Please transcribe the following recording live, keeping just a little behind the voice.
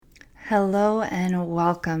Hello and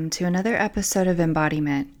welcome to another episode of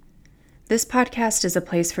Embodiment. This podcast is a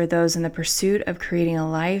place for those in the pursuit of creating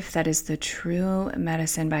a life that is the true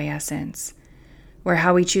medicine by essence, where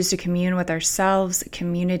how we choose to commune with ourselves,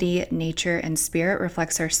 community, nature, and spirit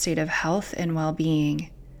reflects our state of health and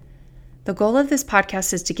well-being. The goal of this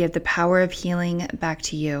podcast is to give the power of healing back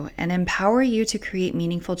to you and empower you to create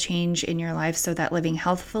meaningful change in your life so that living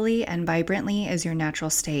healthfully and vibrantly is your natural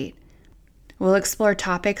state. We'll explore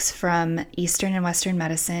topics from Eastern and Western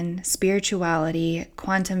medicine, spirituality,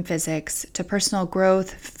 quantum physics, to personal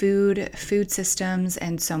growth, food systems,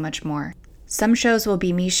 and so much more. Some shows will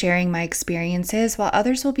be me sharing my experiences, while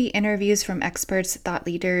others will be interviews from experts, thought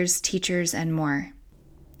leaders, teachers, and more.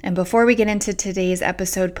 And before we get into today's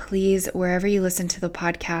episode, please, wherever you listen to the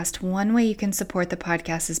podcast, one way you can support the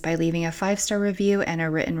podcast is by leaving a 5-star review and a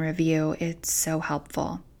written review. It's so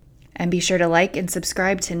helpful. And be sure to like and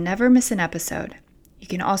subscribe to never miss an episode. You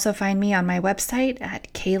can also find me on my website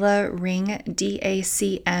at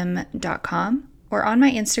kaylaring.com or on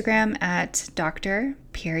my Instagram at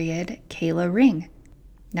Dr.Kayla Ring.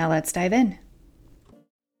 Now let's dive in.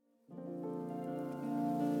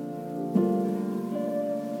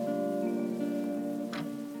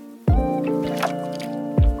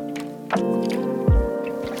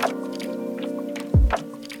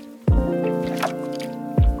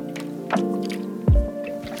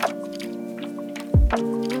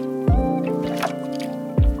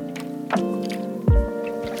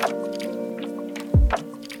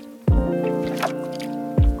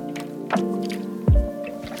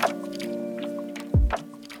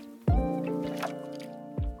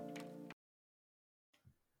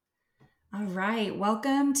 All right,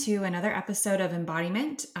 welcome to another episode of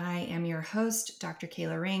Embodiment. I am your host, Dr.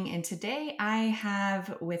 Kayla Ring, and today I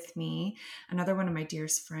have with me another one of my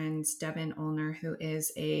dearest friends, Devon Olner, who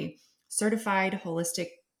is a certified holistic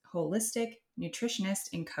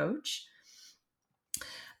nutritionist and coach.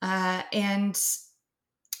 And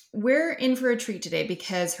we're in for a treat today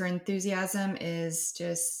because her enthusiasm is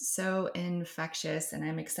just so infectious, and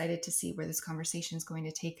I'm excited to see where this conversation is going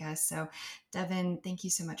to take us. So, Devon, thank you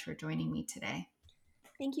so much for joining me today.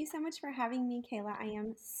 Thank you so much for having me, Kayla. I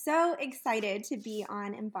am so excited to be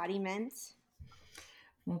on Embodiment.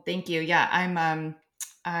 Well, thank you. Yeah,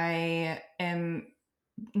 I am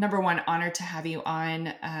number one honored to have you on,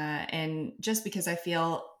 and just because I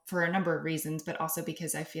feel for a number of reasons, but also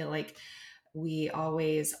because I feel like we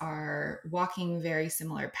always are walking very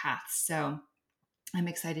similar paths. So I'm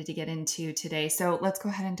excited to get into today. So let's go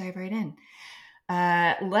ahead and dive right in.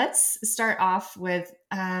 Let's start off with,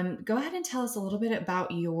 go ahead and tell us a little bit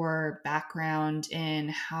about your background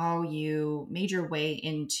and how you made your way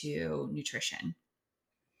into nutrition.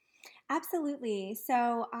 Absolutely.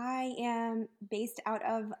 So I am based out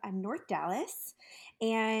of North Dallas,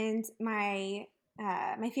 and my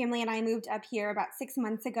family and I moved up here about 6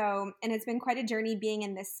 months ago, and it's been quite a journey being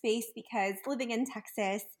in this space because living in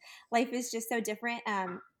Texas, life is just so different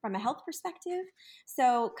from a health perspective.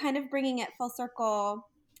 So, kind of bringing it full circle.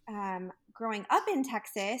 Growing up in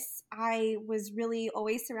Texas, I was really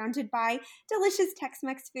always surrounded by delicious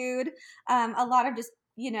Tex-Mex food, a lot of just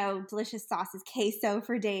delicious sauces, queso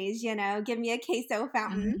for days, give me a queso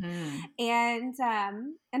fountain. Mm-hmm. And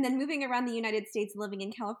then moving around the United States, living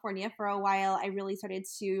in California for a while, I really started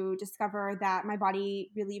to discover that my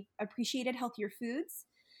body really appreciated healthier foods.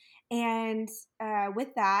 And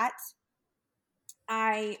with that,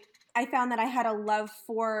 I I found that I had a love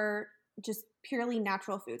for just purely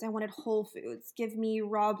natural foods. I wanted whole foods. Give me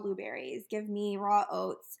raw blueberries. Give me raw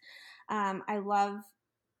oats. I love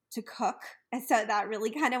to cook. And so that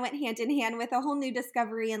really kind of went hand in hand with a whole new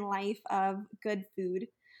discovery in life of good food.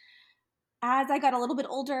 As I got a little bit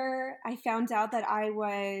older, I found out that I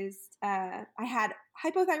had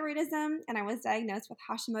hypothyroidism, and I was diagnosed with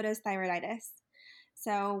Hashimoto's thyroiditis.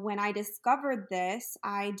 So when I discovered this,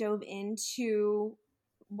 I dove into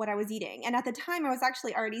what I was eating. And at the time, I was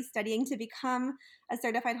actually already studying to become a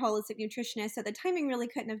certified holistic nutritionist. So the timing really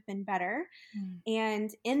couldn't have been better. And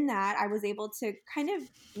in that, I was able to kind of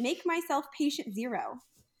make myself patient zero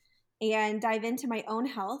and dive into my own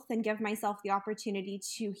health and give myself the opportunity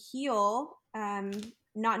to heal,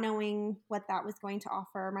 not knowing what that was going to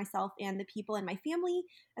offer myself and the people in my family,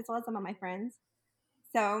 as well as some of my friends.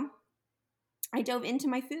 So I dove into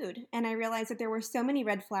my food, and I realized that there were so many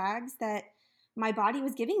red flags that my body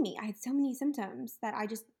was giving me. I had so many symptoms that I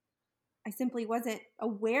simply wasn't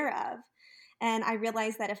aware of. And I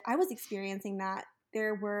realized that if I was experiencing that,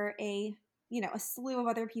 there were a slew of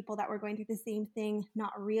other people that were going through the same thing,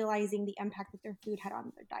 not realizing the impact that their food had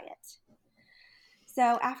on their diet.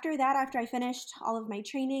 So after that, after I finished all of my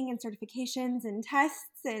training and certifications and tests,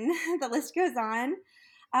 and the list goes on,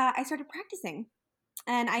 I started practicing.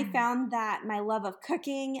 And I Mm. found that my love of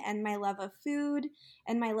cooking and my love of food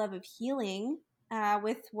and my love of healing,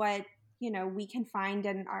 with what we can find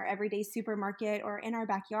in our everyday supermarket or in our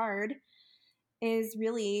backyard, is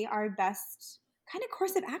really our best kind of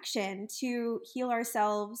course of action to heal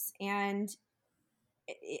ourselves and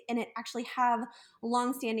it actually have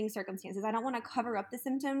long-standing circumstances. I don't want to cover up the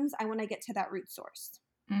symptoms. I want to get to that root source.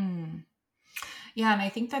 Mm. Yeah, and I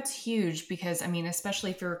think that's huge because, I mean,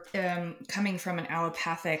 especially if you're coming from an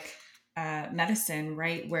allopathic medicine,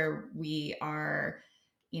 right, where we are,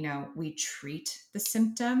 we treat the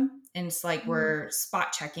symptom and it's like Mm. we're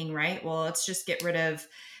spot checking, right? Well, let's just get rid of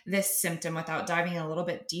this symptom without diving a little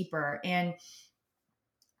bit deeper. And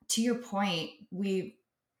to your point,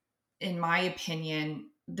 in my opinion,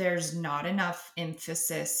 there's not enough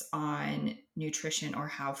emphasis on nutrition or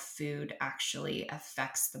how food actually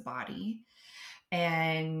affects the body.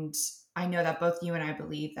 And I know that both you and I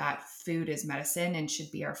believe that food is medicine and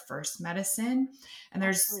should be our first medicine. And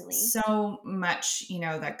there's Absolutely. so much,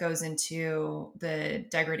 that goes into the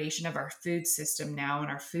degradation of our food system now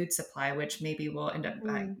and our food supply, which maybe we'll end up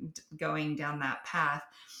Mm. going down that path.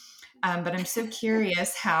 But I'm so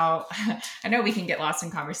curious how I know we can get lost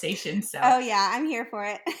in conversation. So Oh yeah, I'm here for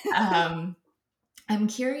it. um, I'm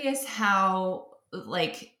curious how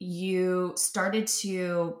like you started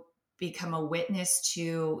to become a witness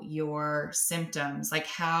to your symptoms. Like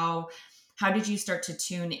how did you start to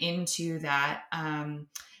tune into that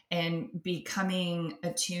and becoming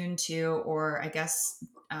attuned to, or I guess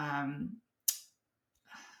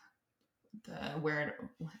the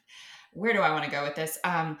where do I want to go with this?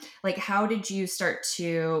 Like how did you start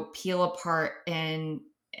to peel apart and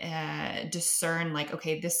discern like,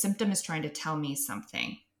 okay, this symptom is trying to tell me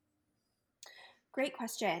something? Great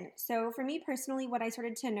question. So, for me personally, what I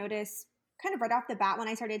started to notice kind of right off the bat when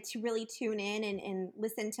I started to really tune in and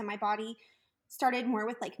listen to my body started more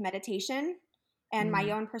with like meditation and my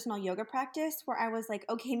Mm, own personal yoga practice, where I was like,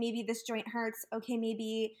 okay, maybe this joint hurts. Okay,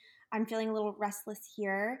 maybe I'm feeling a little restless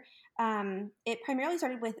here. It primarily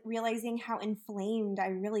started with realizing how inflamed I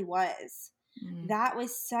really was. mm, That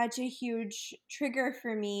was such a huge trigger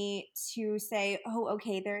for me to say, oh,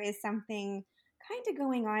 okay, there is something kind of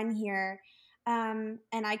going on here. And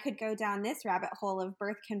I could go down this rabbit hole of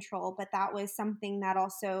birth control, but that was something that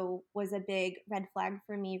also was a big red flag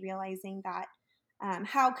for me, realizing that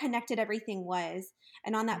how connected everything was.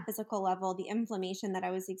 And on that physical level, the inflammation that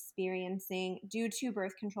I was experiencing due to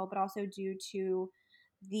birth control, but also due to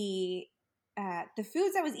the the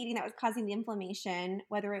foods I was eating that was causing the inflammation,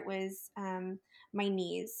 whether it was my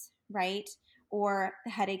knees, right, or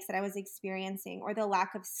the headaches that I was experiencing, or the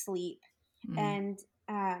lack of sleep, mm, and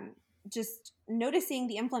um, just noticing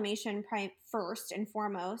the inflammation first and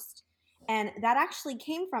foremost. And that actually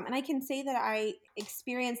came from, and I can say that I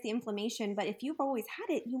experienced the inflammation, but if you've always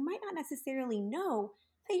had it, you might not necessarily know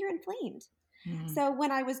that you're inflamed. mm, So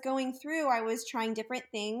when I was going through, I was trying different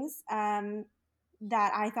things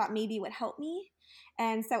that I thought maybe would help me.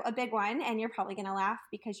 And so a big one, and you're probably going to laugh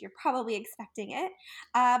because you're probably expecting it,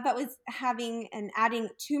 but was having and adding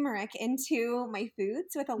turmeric into my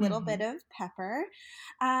foods with a little bit mhm. of pepper.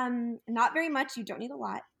 Not very much. You don't need a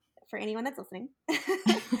lot for anyone that's listening.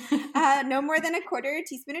 No more than a quarter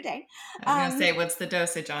teaspoon a day. I was gonna Um, say, what's the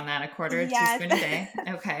dosage on that? A quarter yes, teaspoon a day.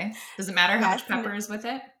 Okay. Does it matter how yes. much pepper is with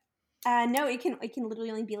it? No, it can literally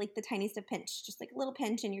only be like the tiniest of pinch, just like a little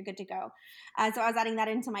pinch, and you're good to go. So I was adding that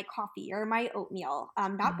into my coffee or my oatmeal,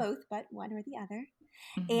 not Mm, both, but one or the other,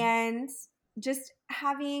 mhm, and just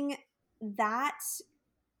having that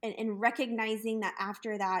and recognizing that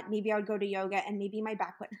after that, maybe I would go to yoga and maybe my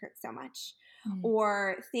back wouldn't hurt so much, mm,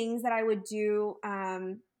 or things that I would do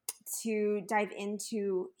to dive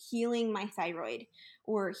into healing my thyroid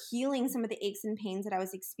or healing some of the aches and pains that I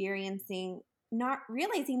was experiencing, not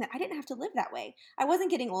realizing that I didn't have to live that way. I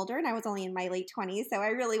wasn't getting older and I was only in my late 20s, so I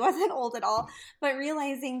really wasn't old at all, but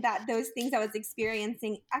realizing that those things I was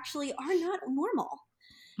experiencing actually are not normal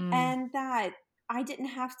mm, and that I didn't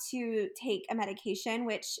have to take a medication,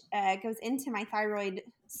 which goes into my thyroid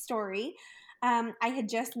story. I had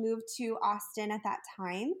just moved to Austin at that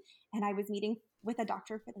time, and I was meeting with a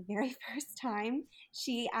doctor for the very first time.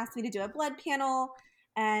 She asked me to do a blood panel,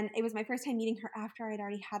 and it was my first time meeting her after I'd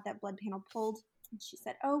already had that blood panel pulled. And she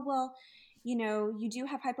said, "Oh, well, you do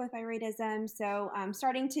have hypothyroidism. So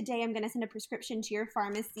starting today, I'm going to send a prescription to your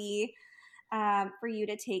pharmacy for you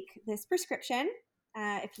to take this prescription.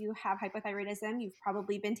 If you have hypothyroidism, you've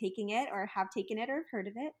probably been taking it or have taken it or have heard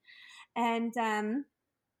of it. And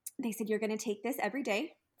they said, you're going to take this every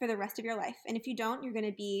day for the rest of your life. And if you don't, you're going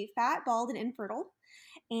to be fat, bald, and infertile.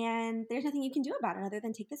 And there's nothing you can do about it other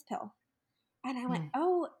than take this pill. And I went, Mm.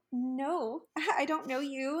 oh, no, I don't know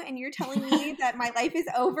you. And you're telling me that my life is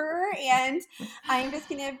over and I'm just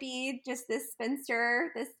going to be just this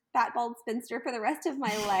spinster, this fat, bald spinster for the rest of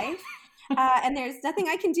my life. And there's nothing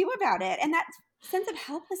I can do about it. And that sense of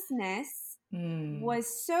helplessness Mm.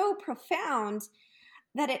 was so profound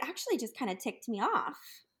that it actually just kind of ticked me off.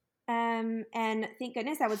 And thank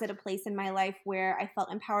goodness I was at a place in my life where I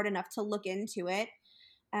felt empowered enough to look into it.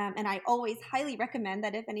 And I always highly recommend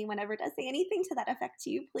that if anyone ever does say anything to that effect to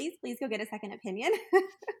you, please, please go get a second opinion.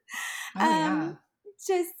 Oh um,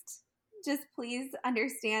 yeah. just please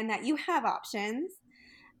understand that you have options.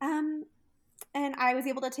 Um, and I was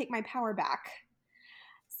able to take my power back.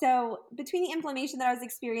 So between the inflammation that I was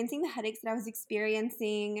experiencing, the headaches that I was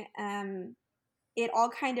experiencing, it all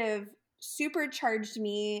kind of supercharged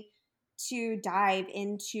me to dive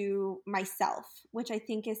into myself, which I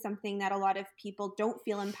think is something that a lot of people don't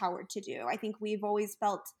feel empowered to do. I think we've always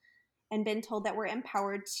felt and been told that we're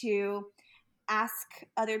empowered to ask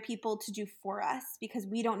other people to do for us because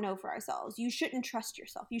we don't know for ourselves. You shouldn't trust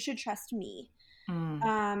yourself. You should trust me. Mm.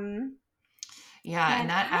 Um, Yeah. And and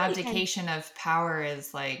that right. And abdication of power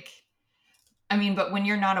is like, I mean, but when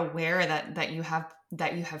you're not aware that you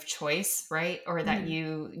have choice, right? Or that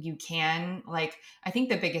mhm. you can, like, I think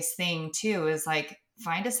the biggest thing too is like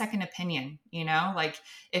find a second opinion, you know? Like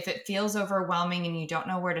if it feels overwhelming and you don't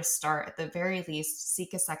know where to start, at the very least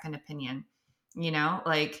seek a second opinion. You know?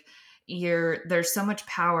 Like there's so much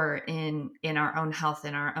power in our own health,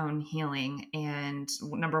 in our own healing. And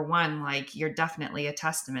number one, like you're definitely a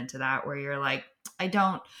testament to that, where you're like, I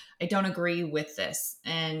don't agree with this.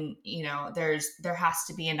 And, you know, there has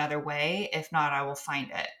to be another way. If not, I will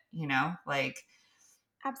find it, you know, like,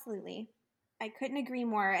 Absolutely. I couldn't agree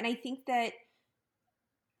more. And I think that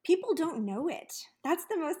people don't know it. That's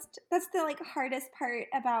the like hardest part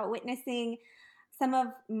about witnessing some of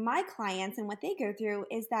my clients and what they go through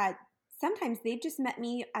is that sometimes they've just met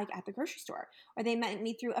me like at the grocery store or they met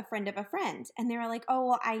me through a friend of a friend and they were like, "Oh,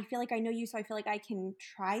 well, I feel like I know you so I feel like I can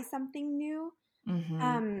try something new." mm-hmm,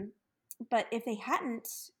 Um but if they hadn't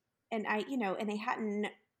and they hadn't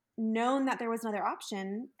known that there was another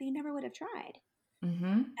option, they never would have tried.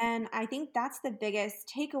 mm-hmm, And I think that's the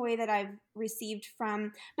biggest takeaway that I've received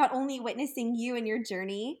from not only witnessing you and your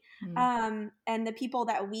journey, mm, and the people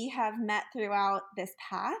that we have met throughout this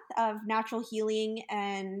path of natural healing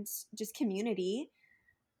and just community,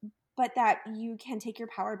 but that you can take your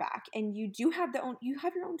power back and you have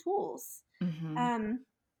your own tools. mm-hmm. Um,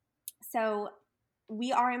 so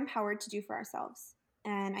we are empowered to do for ourselves.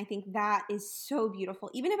 And I think that is so beautiful.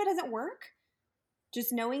 Even if it doesn't work,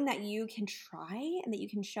 just knowing that you can try and that you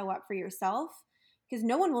can show up for yourself because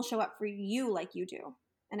no one will show up for you like you do.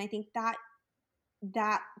 And I think that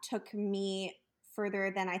took me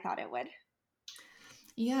further than I thought it would.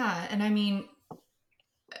 Yeah. And I mean,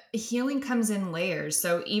 healing comes in layers.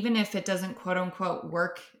 So even if it doesn't quote unquote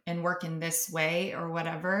work in this way or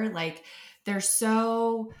whatever, like there's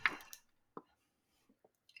so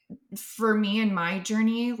for me in my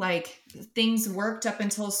journey, like things worked up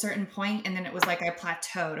until a certain point and then it was like I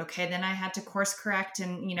plateaued. Okay. Then I had to course correct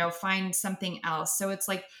and, you know, find something else. So it's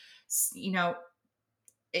like, you know,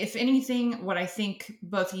 if anything, what I think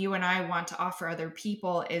both you and I want to offer other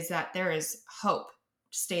people is that there is hope.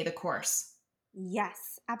 Stay the course.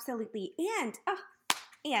 Yes, absolutely. And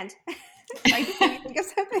sorry, just made me think of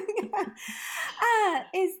something.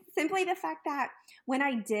 Is simply the fact that when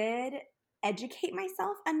I did educate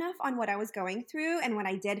myself enough on what I was going through, and when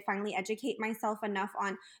I did finally educate myself enough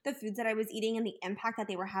on the foods that I was eating and the impact that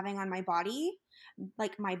they were having on my body,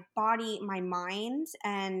 like my body, my mind,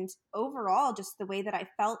 and overall just the way that I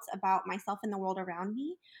felt about myself and the world around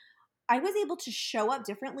me, I was able to show up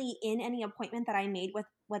differently in any appointment that I made with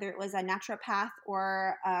whether it was a naturopath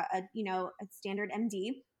or a standard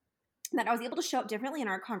MD. That I was able to show up differently in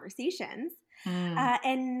our conversations Mm,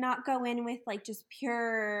 and not go in with like just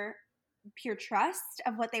pure trust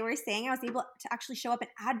of what they were saying. I was able to actually show up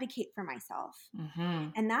and advocate for myself, mm-hmm.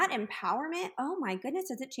 and that empowerment. Oh my goodness,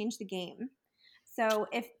 does it change the game? So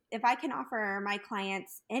if I can offer my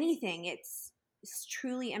clients anything, it's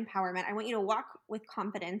truly empowerment. I want you to walk with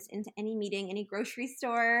confidence into any meeting, any grocery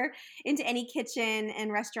store, into any kitchen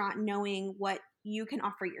and restaurant, knowing what you can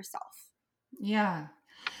offer yourself. Yeah.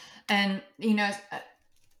 And, you know,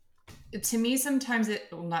 to me sometimes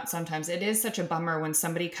not sometimes, it is such a bummer when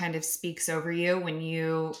somebody kind of speaks over you when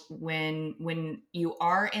you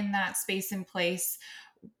are in that space and place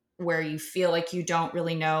where you feel like you don't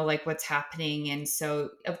really know like what's happening. And so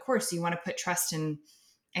of course you want to put trust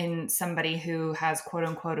and somebody who has quote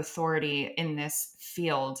unquote authority in this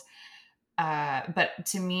field. But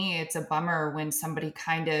to me, it's a bummer when somebody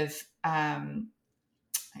kind of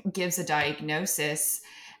gives a diagnosis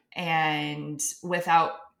and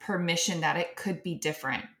without permission that it could be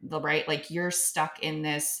different, right? Like you're stuck in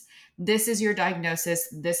this. This is your diagnosis.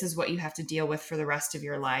 This is what you have to deal with for the rest of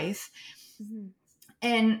your life. Mm-hmm.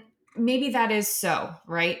 And maybe that is so,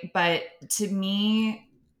 right? But to me,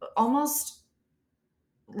 almost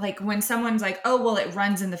like when someone's like, oh, well, it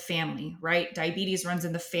runs in the family, right? Diabetes runs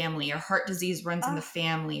in the family, or heart disease runs in the Oh,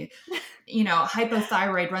 family,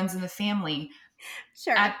 hypothyroid runs in the family.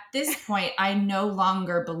 sure. At this point, I no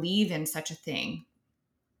longer believe in such a thing.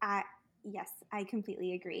 I Yes, I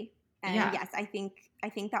completely agree. And Yeah. yes, I think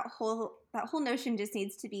that whole notion just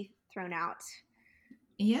needs to be thrown out.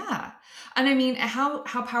 Yeah. And I mean, how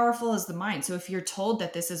powerful is the mind? So if you're told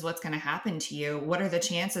that this is what's going to happen to you, what are the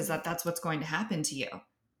chances that that's what's going to happen to you?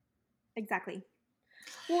 Exactly.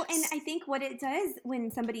 Well, and I think what it does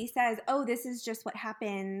when somebody says, "Oh, this is just what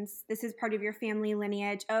happens. This is part of your family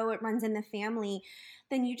lineage. Oh, it runs in the family."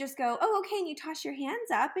 Then you just go, "Oh, okay," and you toss your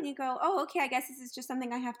hands up and you go, "Oh, okay, I guess this is just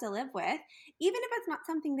something I have to live with." Even if it's not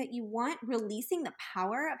something that you want, releasing the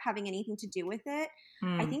power of having anything to do with it,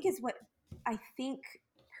 I Mm, think is what I think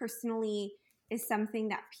personally is something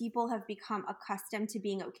that people have become accustomed to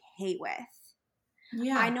being okay with.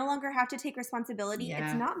 I yeah. no longer have to take responsibility.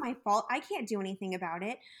 It's Yeah. not my fault. I can't do anything about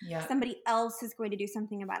it. Yeah. Somebody else is going to do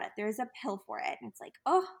something about it. There's a pill for it. And it's like,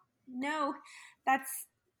 oh, no. That's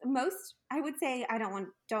most, I would say,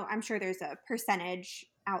 I'm sure there's a percentage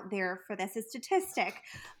out there for this, a statistic,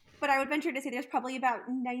 but I would venture to say there's probably about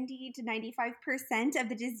 90 to 95% of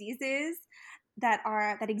the diseases that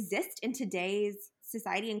exist in today's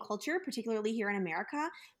society and culture, particularly here in America,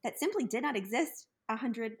 that simply did not exist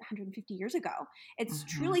 150 years ago. It's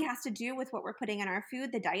Hmm. truly has to do with what we're putting in our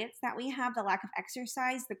food, the diets that we have, the lack of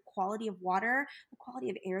exercise, the quality of water, the quality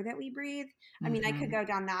of air that we breathe. I mean, I could Hmm. go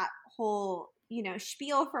down that whole,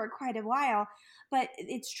 spiel for quite a while, but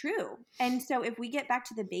it's true. And so if we get back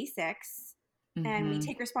to the basics and we Hmm.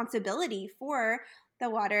 take responsibility for the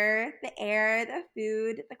water, the air, the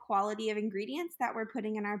food, the quality of ingredients that we're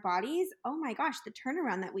putting in our bodies, oh my gosh, the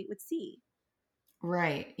turnaround that we would see.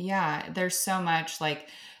 Right. Yeah. There's so much like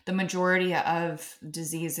the majority of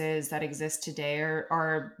diseases that exist today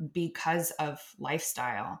are because of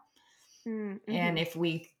lifestyle. And Mm-hmm.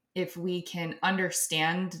 if we can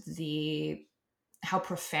understand the how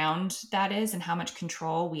profound that is and how much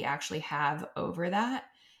control we actually have over that,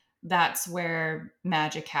 that's where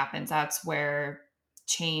magic happens. That's where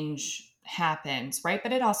change happens, right?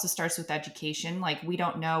 But it also starts with education. Like we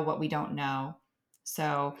don't know what we don't know.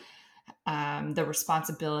 So the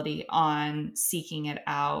responsibility on seeking it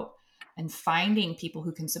out and finding people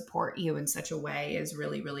who can support you in such a way is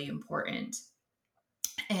really, really important.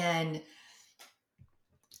 And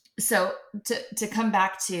so to come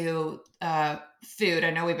back to food,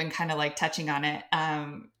 I know we've been kind of like touching on it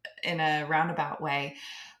in a roundabout way,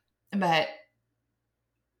 but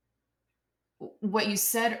what you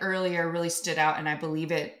said earlier really stood out, and I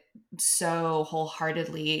believe it so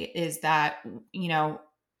wholeheartedly. Is that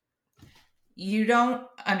you don't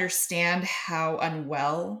understand how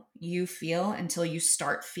unwell you feel until you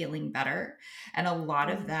start feeling better, and a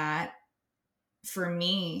lot of Mm. that, for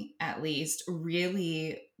me at least,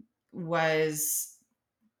 really was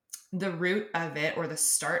the root of it, or the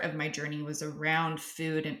start of my journey was around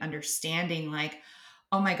food and understanding like,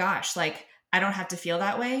 oh my gosh, like I don't have to feel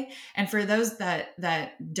that way. And for those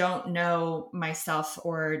that don't know myself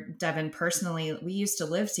or Devon personally, we used to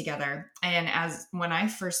live together. And as when I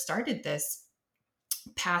first started this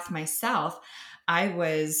path myself, I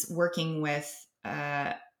was working with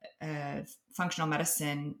a functional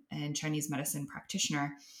medicine and Chinese medicine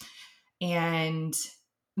practitioner. And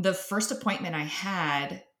the first appointment I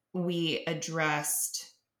had, we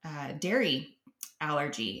addressed dairy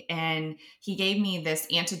allergy, and he gave me this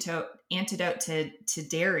antidote to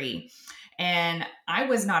dairy. And I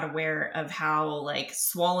was not aware of how like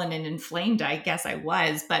swollen and inflamed I guess I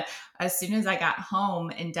was. But as soon as I got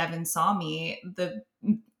home and Devin saw me, the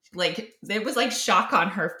like it was like shock on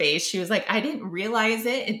her face. She was like, I didn't realize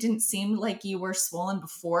it. It didn't seem like you were swollen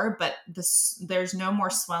before, but there's no more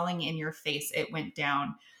swelling in your face. It went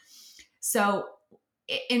down. So,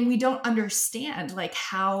 and we don't understand like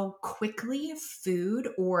how quickly food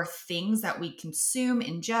or things that we consume,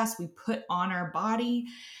 ingest, we put on our body,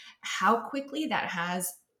 how quickly that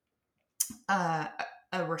has uh,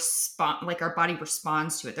 a response, like our body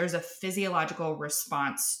responds to it. There's a physiological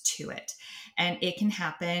response to it. And it can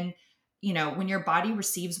happen, when your body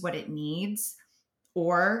receives what it needs,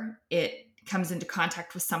 or comes into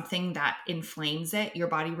contact with something that inflames it, your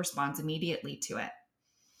body responds immediately to it.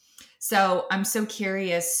 So I'm so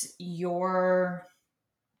curious your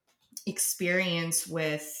experience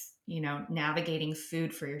with, navigating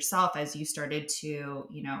food for yourself as you started to,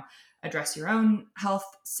 address your own health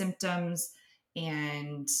symptoms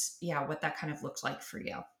and yeah, what that kind of looked like for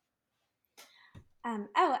you.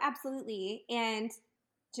 Oh, absolutely. And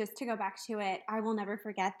just to go back to it, I will never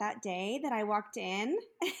forget that day that I walked in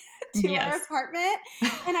to our Yes. apartment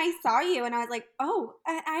and I saw you and I was like, oh,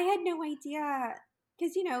 I had no idea.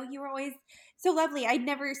 Because, you were always so lovely. I'd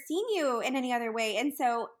never seen you in any other way. And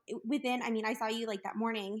so I saw you like that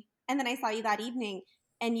morning and then I saw you that evening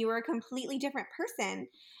and you were a completely different person.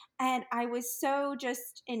 And I was so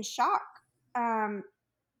just in shock. Um,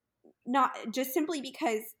 Not just simply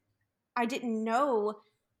because I didn't know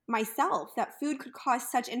myself that food could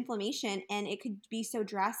cause such inflammation and it could be so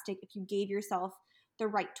drastic if you gave yourself the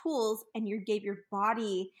right tools and you gave your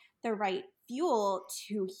body the right fuel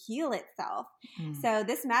to heal itself. Mm. So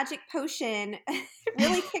this magic potion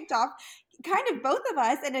really kicked off kind of both of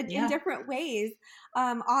us in Yeah. different ways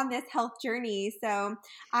on this health journey. So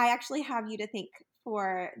I actually have you to thank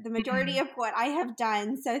for the majority Mm. of what I have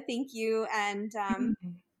done. So thank you. And Mm.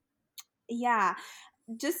 yeah,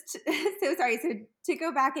 just so sorry. So to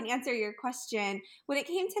go back and answer your question, when it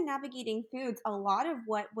came to navigating foods, a lot of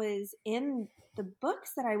what was in the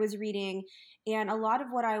books that I was reading and a lot of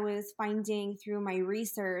what I was finding through my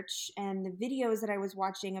research and the videos that I was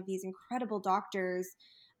watching of these incredible doctors,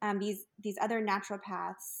 these other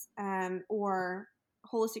naturopaths, or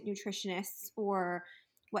holistic nutritionists or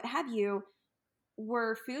what have you,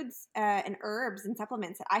 were foods and herbs and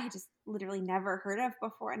supplements that I had just literally never heard of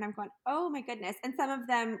before. And I'm going, oh my goodness. And some of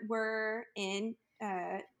them were in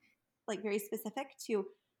like very specific to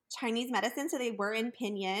Chinese medicine. So they were in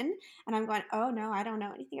pinyin. And I'm going, oh no, I don't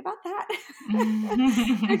know anything about that.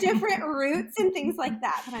 For different roots and things like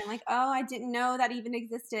that. But I'm like, oh, I didn't know that even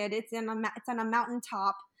existed. It's on a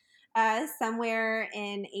mountaintop somewhere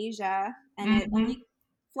in Asia, and it only Mhm.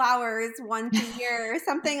 flowers once a year or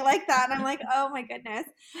something like that. And I'm like, oh my goodness.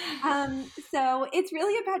 So it's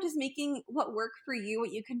really about just making what work for you,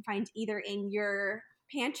 what you can find either in your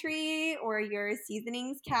pantry or your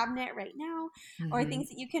seasonings cabinet right now, or Mhm. things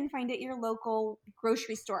that you can find at your local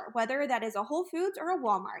grocery store, whether that is a Whole Foods or a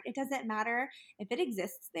Walmart. It doesn't matter. If it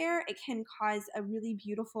exists there, it can cause a really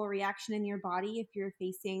beautiful reaction in your body if you're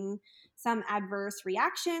facing some adverse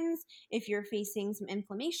reactions, if you're facing some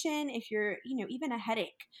inflammation, if you're, even a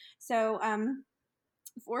headache. So,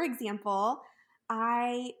 for example,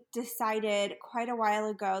 I decided quite a while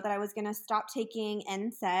ago that I was going to stop taking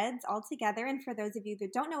NSAIDs altogether. And for those of you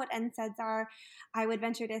that don't know what NSAIDs are, I would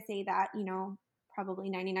venture to say that, probably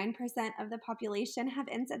 99% of the population have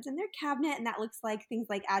NSAIDs in their cabinet. And that looks like things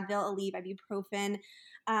like Advil, Aleve, ibuprofen,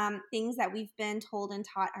 things that we've been told and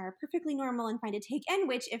taught are perfectly normal and fine to take, and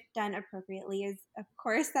which, if done appropriately, is, of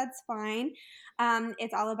course, that's fine.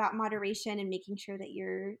 It's all about moderation and making sure that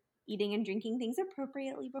you're eating and drinking things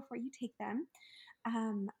appropriately before you take them.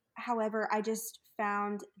 However, I just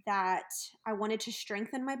found that I wanted to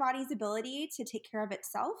strengthen my body's ability to take care of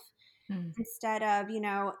itself Mm. instead of,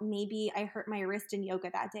 maybe I hurt my wrist in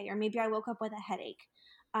yoga that day, or maybe I woke up with a headache.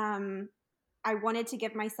 Um, I wanted to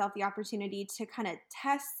give myself the opportunity to kind of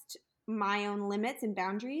test my own limits and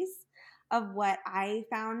boundaries of what I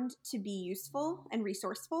found to be useful and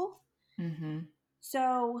resourceful. Mhm.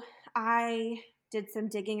 So I did some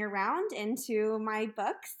digging around into my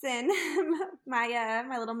books and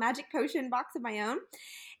my little magic potion box of my own,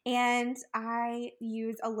 and I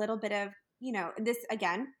use a little bit of this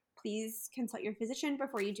again. Please consult your physician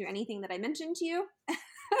before you do anything that I mentioned to you.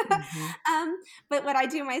 Mhm. But what I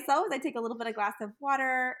do myself is I take a little bit of glass of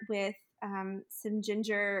water with some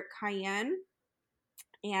ginger, cayenne,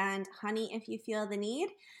 and honey if you feel the need.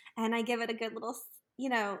 And I give it a good little,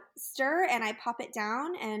 stir, and I pop it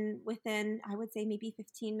down. And within, I would say, maybe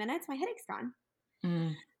 15 minutes, my headache's gone.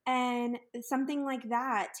 Mm. And something like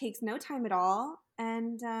that takes no time at all.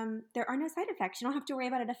 And there are no side effects. You don't have to worry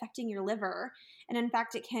about it affecting your liver. And in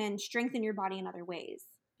fact, it can strengthen your body in other ways.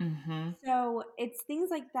 Mhm. So it's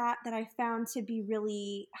things like that that I found to be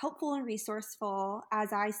really helpful and resourceful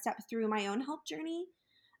as I step through my own health journey.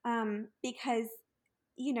 Because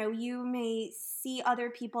you may see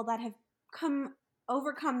other people that have come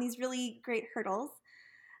overcome these really great hurdles,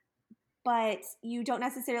 but you don't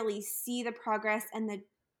necessarily see the progress and the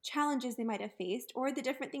challenges they might have faced or the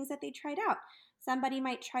different things that they tried out. Somebody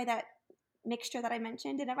might try that mixture that I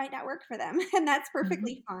mentioned and it might not work for them, and that's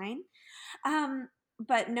perfectly Mhm. fine. Um,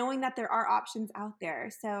 but knowing that there are options out there.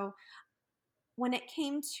 So when it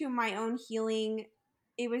came to my own healing,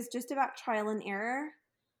 it was just about trial and error.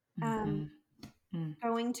 Um, Mm-hmm.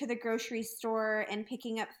 Going to the grocery store and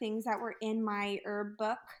picking up things that were in my herb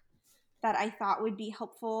book that I thought would be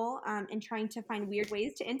helpful, and trying to find weird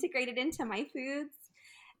ways to integrate it into my foods.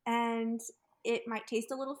 And it might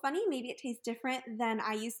taste a little funny. Maybe it tastes different than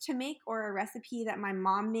I used to make, or a recipe that my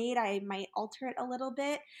mom made. I might alter it a little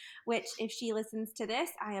bit, which if she listens to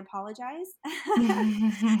this, I apologize.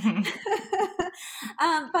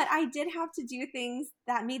 But I did have to do things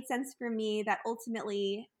that made sense for me that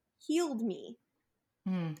ultimately healed me.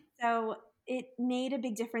 Mm. So it made a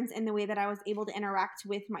big difference in the way that I was able to interact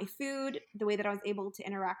with my food, the way that I was able to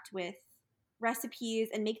interact with recipes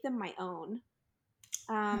and make them my own.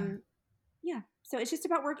 Um, yeah. So it's just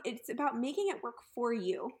about work. It's about making it work for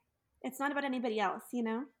you. It's not about anybody else, you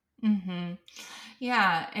know? Mm-hmm.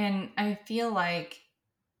 Yeah. And I feel like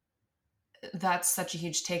that's such a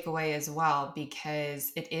huge takeaway as well,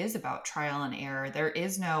 because it is about trial and error. There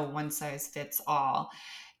is no one size fits all,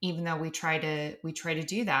 even though we try to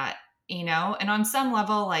do that, and on some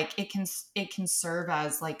level, like it can serve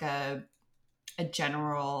as like a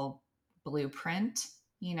general blueprint,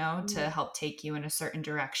 to Mm, help take you in a certain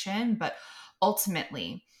direction. But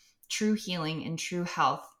ultimately, true healing and true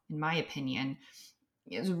health, in my opinion,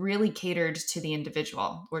 is really catered to the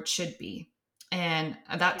individual, or it should be. And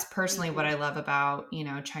yeah, that's I personally what agree. I love about,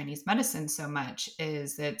 Chinese medicine so much,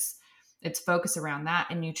 is it's focused around that.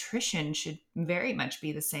 And nutrition should very much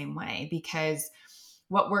be the same way, because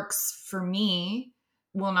what works for me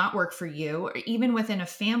will not work for you, or even within a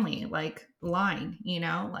family like line,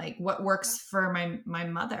 like what Yeah. works for my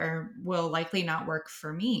mother will likely not work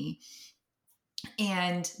for me.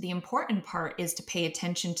 And the important part is to pay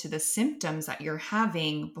attention to the symptoms that you're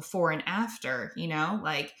having before and after,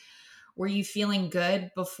 like, were you feeling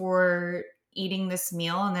good before eating this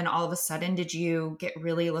meal, and then all of a sudden did you get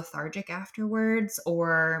really lethargic afterwards?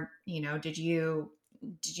 Or, did you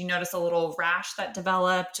notice a little rash that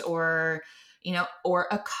developed, or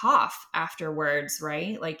a cough afterwards,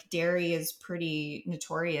 right? Like dairy is pretty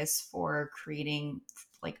notorious for creating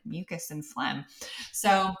like mucus and phlegm.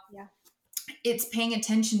 So Yeah. it's paying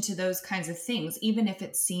attention to those kinds of things, even if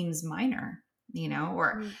it seems minor,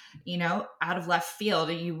 or, Mm, out of left field,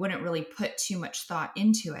 you wouldn't really put too much thought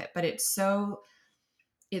into it. But it's so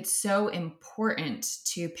important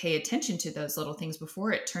to pay attention to those little things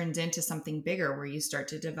before it turns into something bigger, where you start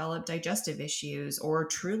to develop digestive issues, or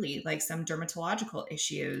truly like some dermatological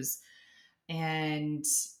issues. And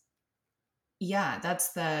yeah,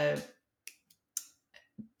 that's to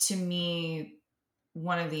me,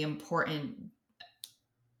 one of the important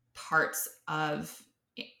parts of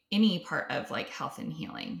any part of like health and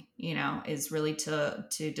healing, is really to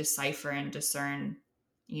decipher and discern,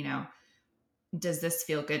 you know does this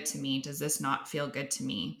feel good to me, does this not feel good to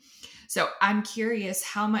me? So I'm curious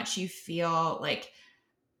how much you feel like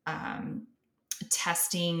um,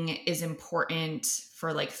 testing is important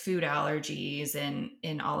for like food allergies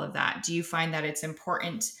and all of that. Do you find that it's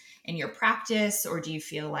important in your practice, or do you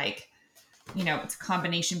feel like it's a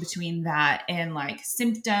combination between that and like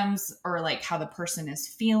symptoms, or like how the person is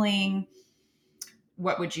feeling?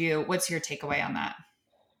 What's your takeaway on that?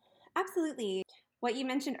 absolutely. What you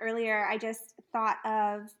mentioned earlier, I just thought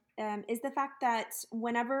of, is the fact that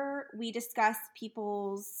whenever we discuss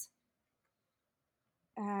people's,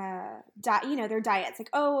 their diets,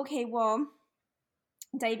 like, oh, okay, well,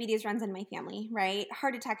 diabetes runs in my family, right?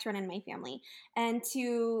 Heart attacks run in my family. And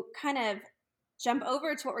to kind of jump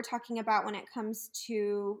over to what we're talking about when it comes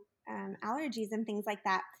to allergies and things like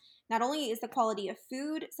that. Not only is the quality of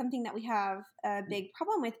food something that we have a big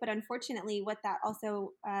problem with, but unfortunately, what that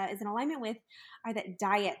also is in alignment with are that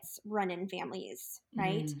diets run in families,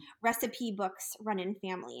 right? Mm, Recipe books run in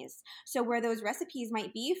families. So, where those recipes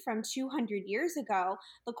might be from 200 years ago,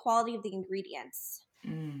 the quality of the ingredients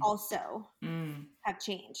mm, also mm. have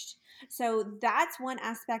changed. So that's one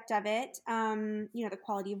aspect of it. The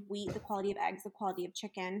quality of wheat, the quality of eggs, the quality of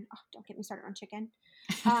chicken. Oh, don't get me started on chicken.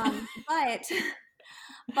 But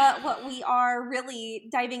but what we are really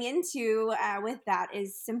diving into with that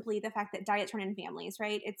is simply the fact that diets run in families,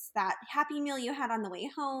 right? It's that Happy Meal you had on the way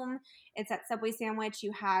home. It's that Subway sandwich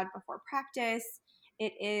you had before practice.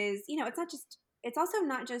 It is, it's not just, it's also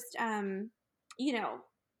not just, fast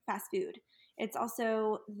food. It's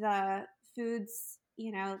also the foods,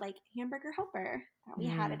 like Hamburger Helper that we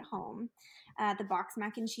had at Mm. home, the box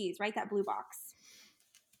mac and cheese, right? That blue box.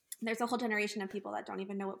 There's a whole generation of people that don't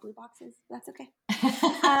even know what blue box is. That's okay.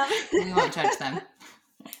 Um, We won't judge them.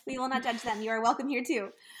 we will not judge them. You are welcome here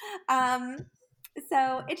too. Um,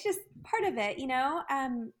 so it's just part of it,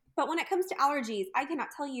 But when it comes to allergies, I cannot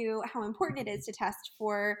tell you how important it is to test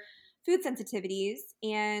for food sensitivities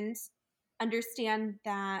and understand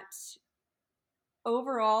that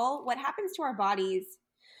overall, what happens to our bodies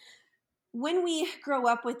when we grow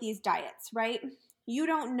up with these diets, right? You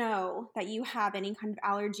don't know that you have any kind of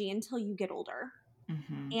allergy until you get older.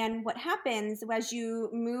 Mm-hmm. And what happens as you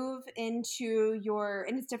move into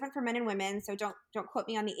and it's different for men and women, so don't quote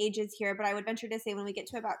me on the ages here, but I would venture to say when we get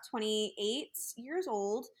to about 28 years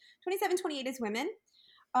old, 27, 28 as women,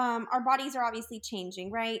 our bodies are obviously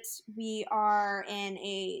changing, right? We are in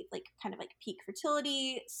a kind of peak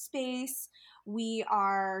fertility space. We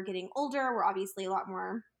are getting older. We're obviously a lot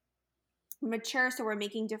more mature, so we're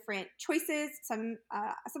making different choices. Some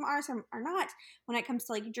are, some are not, when it comes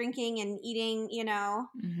to drinking and eating,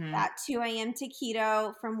 Mm-hmm. that 2 a.m.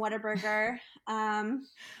 taquito from Whataburger,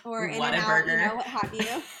 or In What and a Out, burger. what have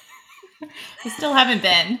you. I still haven't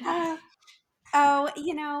been. uh, oh,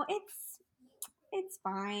 it's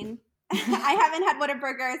fine. I haven't had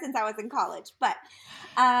Whataburger since I was in college, but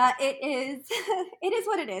it is it is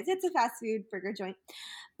what it is. It's a fast food burger joint.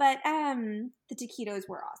 But the taquitos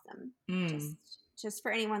were awesome. Mm. Just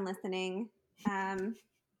for anyone listening, um,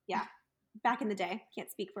 yeah, back in the day, can't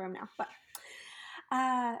speak for them now. But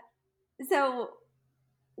uh, so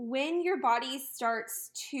when your body starts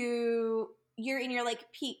to, you're in your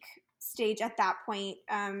peak stage at that point,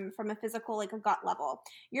 from a physical, a gut level,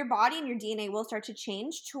 your body and your DNA will start to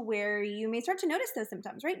change to where you may start to notice those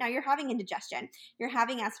symptoms. Right now you're having indigestion, you're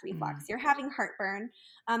having acid reflux, Mm. you're having heartburn.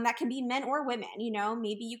 That can be men or women.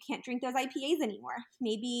 Maybe you can't drink those IPAs anymore.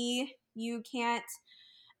 Maybe you can't,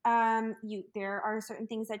 there are certain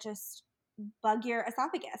things that just bug your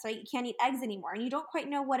esophagus, right? You can't eat eggs anymore and you don't quite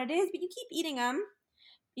know what it is, but you keep eating them,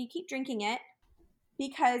 you keep drinking it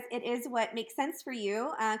because it is what makes sense for you,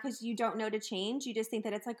 because you don't know to change. You just think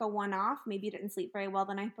that it's a one-off. Maybe you didn't sleep very well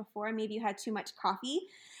the night before. Maybe you had too much coffee.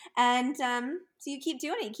 And so you keep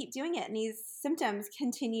doing it, you keep doing it. And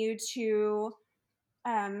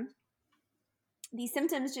um, these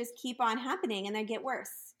symptoms just keep on happening and they get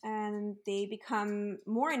worse and they become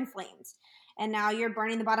more inflamed. And now you're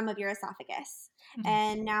burning the bottom of your esophagus. Mm.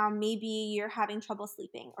 And now maybe you're having trouble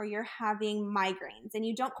sleeping or you're having migraines and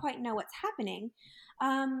you don't quite know what's happening.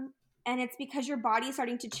 And it's because your body is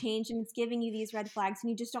starting to change and it's giving you these red flags and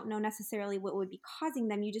you just don't know necessarily what would be causing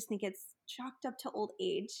them. You just think it's chalked up to old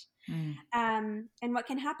age. Mm. And what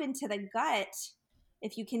can happen to the gut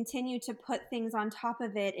if you continue to put things on top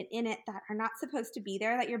of it and in it that are not supposed to be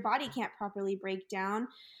there, that your body can't properly break down,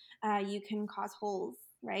 you can cause holes,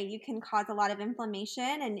 right? You can cause a lot of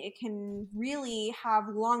inflammation and it can really have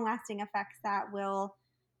long lasting effects that will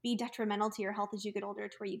be detrimental to your health as you get older,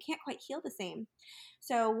 to where you can't quite heal the same.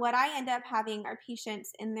 So what I end up having are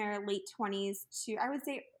patients in their late 20s to, I would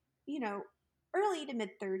say, early to mid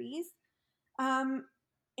 30s.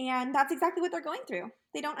 And that's exactly what they're going through.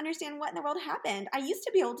 They don't understand what in the world happened. I used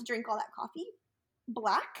to be able to drink all that coffee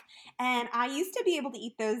black, and I used to be able to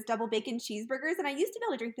eat those double bacon cheeseburgers, and I used to be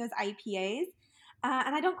able to drink those IPAs,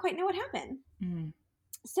 and I don't quite know what happened. Mm.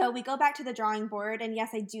 So we go back to the drawing board, and yes,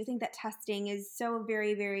 I do think that testing is so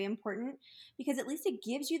very, very important because at least it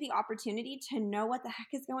gives you the opportunity to know what the heck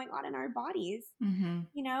is going on in our bodies. Mm-hmm.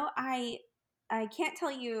 I can't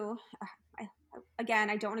tell you. I, Again,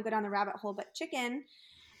 I don't want to go down the rabbit hole, but chicken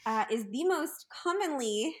is the most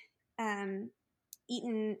commonly um,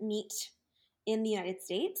 eaten meat in the United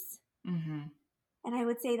States. Mm-hmm. And I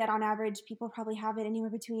would say that on average, people probably have it anywhere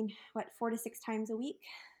between 4 to 6 times a week.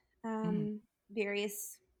 Mm. Um,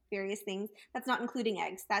 various various things. That's not including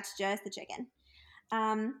eggs. That's just the chicken.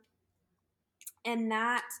 Um, and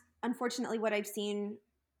that, unfortunately, what I've seen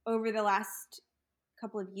over the last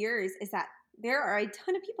couple of years is that there are a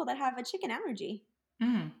ton of people that have a chicken allergy.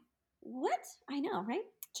 Mm. What? I know, right?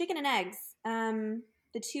 Chicken and eggs.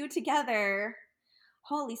 The two together,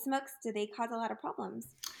 holy smokes, do they cause a lot of problems.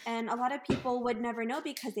 And a lot of people would never know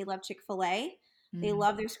because they love Chick-fil-A. They Mm.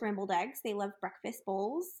 love their scrambled eggs. They love breakfast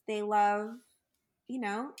bowls. They love,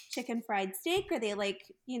 chicken fried steak, or they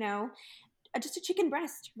just a chicken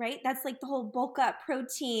breast, right? That's the whole bulk up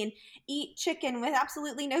protein. Eat chicken with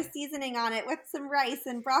absolutely no seasoning on it, with some rice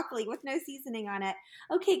and broccoli with no seasoning on it.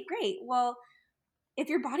 Okay, great. Well, if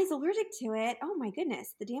your body's allergic to it, oh my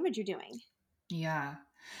goodness, the damage you're doing. Yeah.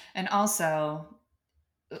 And also,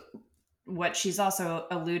 what she's also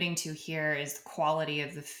alluding to here is the quality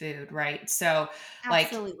of the food, right? So,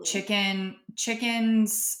 Absolutely.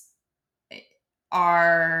 chickens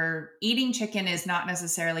are eating chicken is not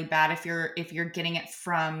necessarily bad if you're getting it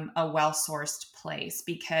from a well-sourced place,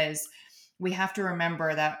 because we have to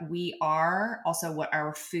remember that we are also what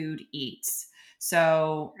our food eats.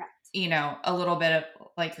 So, Correct. a little bit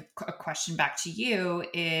of a question back to you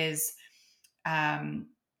is, um,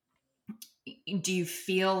 do you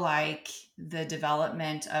feel like the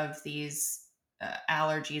development of these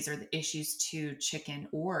allergies or the issues to chicken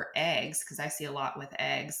or eggs, because I see a lot with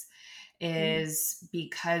eggs, Mm. is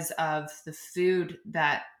because of the food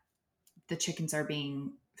that the chickens are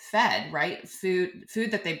being fed, right? Food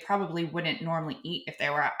that they probably wouldn't normally eat if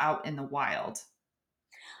they were out in the wild.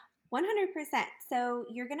 100%. So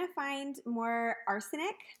you're going to find more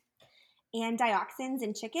arsenic and dioxins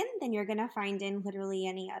in chicken than you're going to find in literally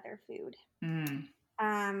any other food.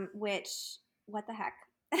 Mm. Which, what the heck?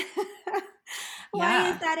 Why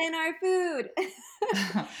is Yeah. that in our food?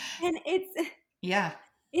 And Yeah.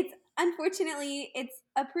 it's unfortunately it's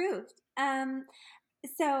approved.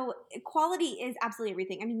 So quality is absolutely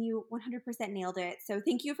everything. I mean, you 100% nailed it. So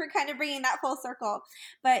thank you for kind of bringing that full circle.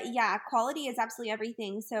 But yeah, quality is absolutely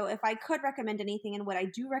everything. So if I could recommend anything, and what I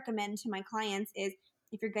do recommend to my clients is,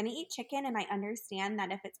 if you're going to eat chicken, and I understand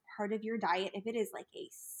that if it's part of your diet, if it is like a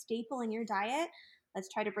staple in your diet, let's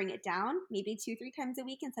try to bring it down, maybe 2-3 times a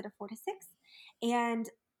week instead of 4-6. And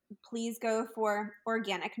please go for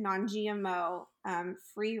organic, non-GMO,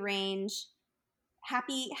 free range,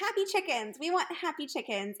 happy chickens. We want happy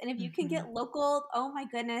chickens. And if you can Mm-hmm. get local, oh my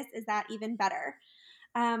goodness, is that even better?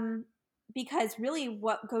 Um, because really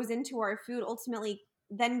what goes into our food ultimately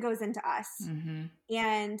then goes into us. Mm-hmm.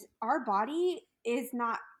 And our body is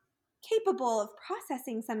not capable of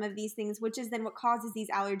processing some of these things, which is then what causes these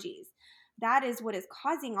allergies. That is what is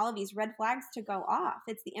causing all of these red flags to go off.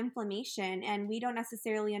 It's the inflammation. And we don't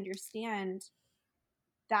necessarily understand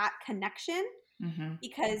that connection Mm-hmm.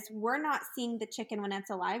 because we're not seeing the chicken when it's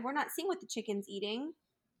alive. We're not seeing what the chicken's eating.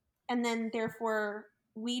 And then, therefore,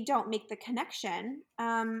 we don't make the connection.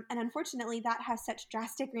 And unfortunately, that has such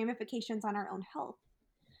drastic ramifications on our own health.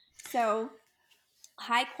 So,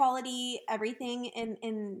 high quality everything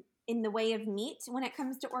in the way of meat when it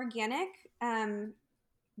comes to organic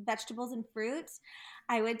vegetables and fruits,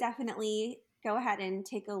 I would definitely go ahead and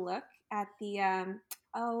take a look at the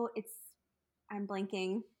oh, I'm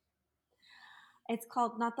blanking. It's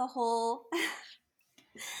called not the whole.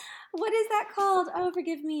 What is that called? Oh,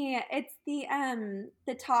 forgive me. It's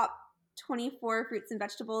the top 24 fruits and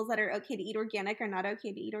vegetables that are okay to eat organic or not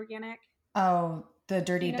okay to eat organic. Oh, the Do you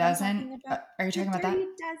Dirty know what I'm Dozen. talking about? Are you The talking about that? Dirty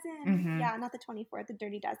Dozen. Mm-hmm. Yeah, not the 24, the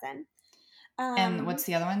Dirty Dozen. And what's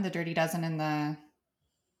the other one? The Dirty Dozen and they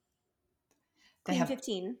Clean have,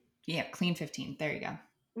 15. yeah, Clean 15. There you go.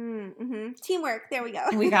 Mm-hmm. Teamwork. There we go.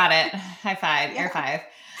 We got it. High five, Yeah. air five.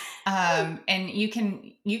 And you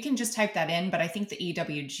can just type that in, but I think the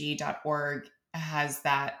ewg.org has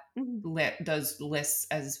that Mhm. those lists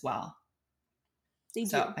as well. They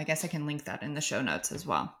So do. I guess I can link that in the show notes as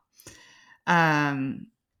well. Um,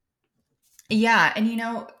 yeah, and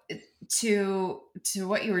to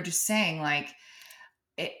what you were just saying, like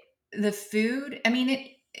it, the food. I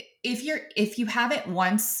mean, if you have it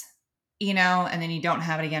once, and then you don't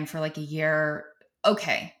have it again for like a year,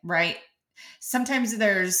 okay, right? Sometimes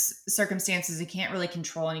there's circumstances you can't really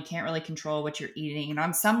control, and you can't really control what you're eating. And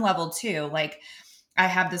on some level too, like I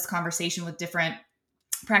have this conversation with different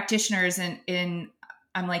practitioners, and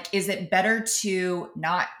I'm like, is it better to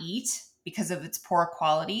not eat because of its poor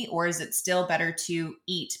quality, or is it still better to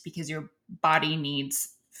eat because your body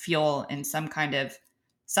needs fuel and some kind of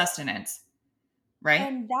sustenance, right?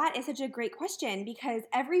 And that is such a great question because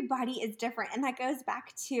everybody is different. And that goes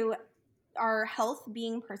back to our health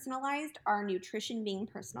being personalized, our nutrition being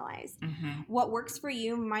personalized. Mm-hmm. What works for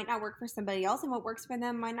you might not work for somebody else, and what works for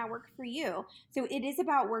them might not work for you. So it is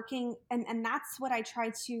about working, and that's what I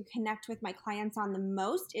try to connect with my clients on the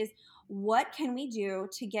most is what can we do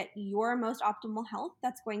to get your most optimal health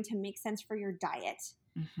that's going to make sense for your diet.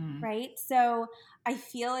 Mm-hmm. Right. So I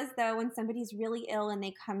feel as though when somebody's really ill and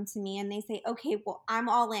they come to me and they say, okay, well, I'm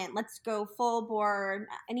all in. Let's go full bore.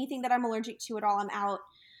 Anything that I'm allergic to at all, I'm out.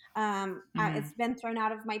 Mm-hmm. It's been thrown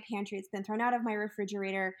out of my pantry. It's been thrown out of my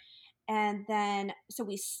refrigerator. And then, so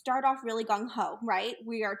we start off really gung ho, right?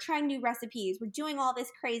 We are trying new recipes. We're doing all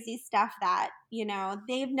this crazy stuff that,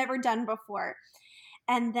 they've never done before.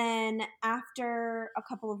 And then after a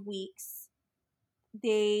couple of weeks,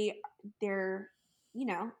 they're they're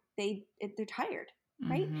tired,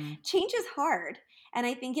 right? Mm-hmm. Change is hard, and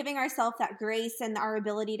I think giving ourselves that grace and our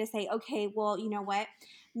ability to say, okay, well, you know what,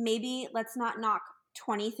 maybe let's not knock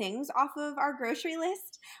 20 things off of our grocery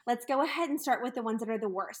list. Let's go ahead and start with the ones that are the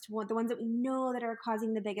worst, the ones that we know that are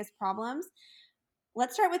causing the biggest problems.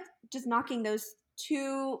 Let's start with just knocking those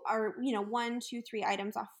two or 1, 2, 3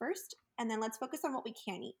 items off first, and then let's focus on what we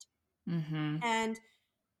can eat. Mm-hmm. And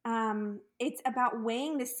it's about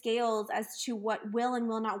weighing the scales as to what will and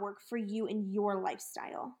will not work for you in your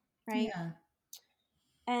lifestyle, right? Yeah.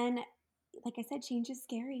 And like I said, change is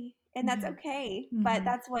scary. And that's Yeah. okay. But Hmm.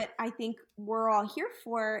 that's what I think we're all here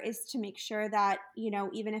for, is to make sure that,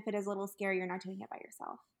 even if it is a little scary, you're not doing it by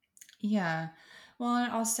yourself. Yeah. Well,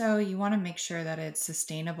 and also you want to make sure that it's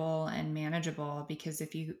sustainable and manageable, because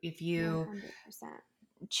if you 100%.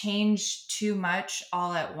 change too much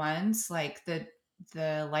all at once, like the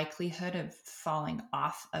likelihood of falling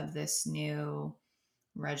off of this new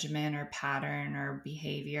regimen or pattern or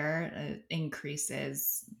behavior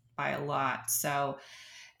increases by a lot. So,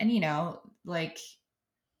 and like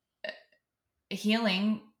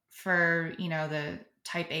healing for, the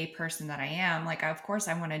type A person that I am, like, of course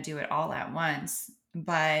I want to do it all at once,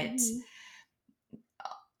 but Hmm.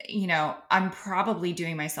 I'm probably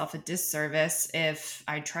doing myself a disservice if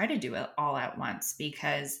I try to do it all at once,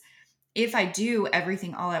 because if I do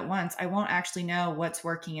everything all at once, I won't actually know what's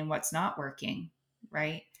working and what's not working.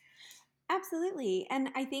 Right. Absolutely. And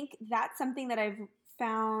I think that's something that I've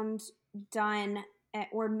found done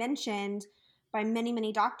or mentioned by many,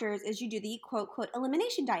 many doctors, is you do the quote, quote,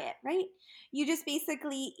 elimination diet, right? You just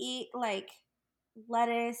basically eat like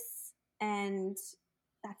lettuce and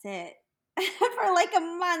that's it for like a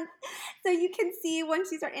month. So you can see,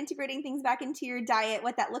 once you start integrating things back into your diet,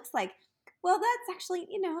 what that looks like. Well, that's actually,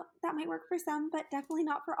 that might work for some, but definitely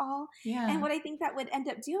not for all. And Yeah. what I think that would end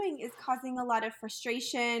up doing is causing a lot of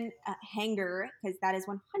frustration, hanger, because that is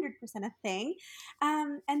 100% a thing.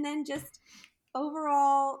 And then just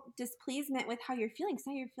overall displeasement with how you're feeling. So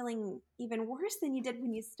now you're feeling even worse than you did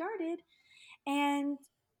when you started. And,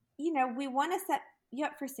 we want to set you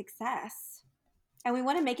up for success, and we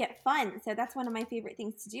want to make it fun. So that's one of my favorite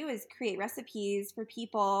things to do, is create recipes for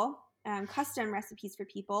people, custom recipes for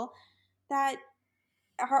people that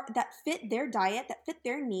that fit their diet, that fit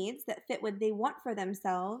their needs, that fit what they want for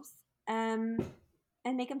themselves, and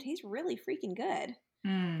make them taste really freaking good.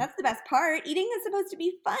 Mm, That's the best part. Eating is supposed to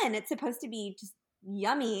be fun. It's supposed to be just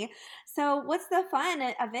yummy. So what's the fun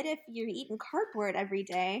of it if you're eating cardboard every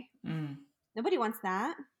day? mm. Nobody wants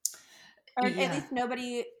that, or at Yeah. least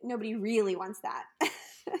nobody really wants that.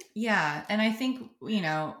 Yeah. And I think,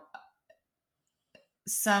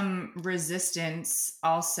 some resistance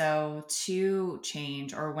also to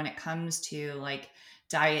change, or when it comes to like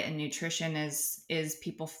diet and nutrition, is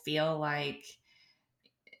people feel like,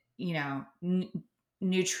 you know, n-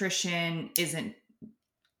 nutrition isn't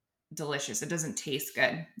delicious. It doesn't taste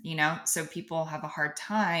good, So people have a hard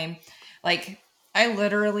time. Like, I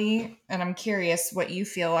literally, and I'm curious what you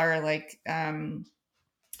feel are like,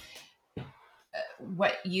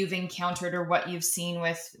 what you've encountered or what you've seen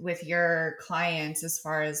with your clients, as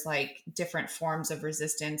far as like different forms of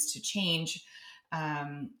resistance to change.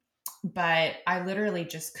 Um, but I literally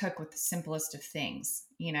just cook with the simplest of things,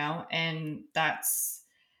 and that's,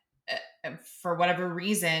 for whatever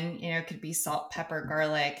reason, it could be salt, pepper,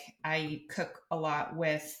 garlic. I cook a lot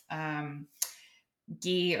with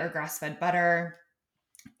ghee or grass fed butter,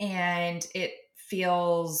 and it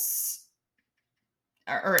feels,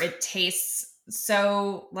 or it tastes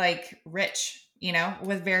so like rich,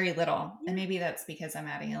 with very little. And Yeah. maybe that's because I'm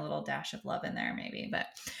adding a little dash of love in there, maybe, but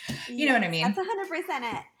you know what I Yes, that's mean? 100%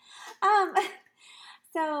 it. Um,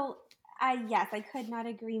 so, yes, I could not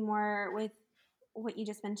agree more with what you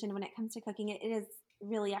just mentioned when it comes to cooking. It is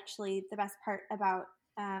really actually the best part about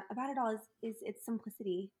it all is its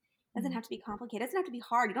simplicity. It doesn't Mm. have to be complicated. It doesn't have to be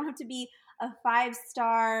hard. You don't have to be a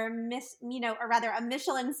 5-star or rather a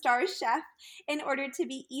Michelin star chef in order to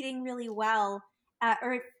be eating really well,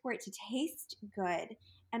 or for it to taste good.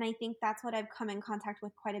 And I think that's what I've come in contact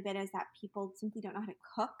with quite a bit, is that people simply don't know how to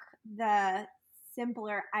cook the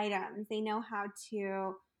simpler items. They know how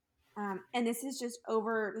to, and this is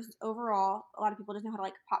overall. A lot of people just know how to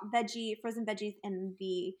like pop frozen veggies in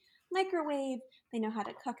the microwave. They know how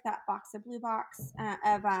to cook that blue box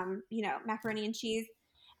of macaroni and cheese.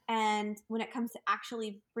 And when it comes to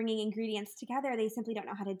actually bringing ingredients together, they simply don't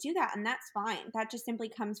know how to do that, and that's fine. That just simply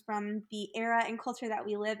comes from the era and culture that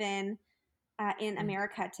we live in Mm.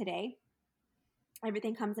 America today.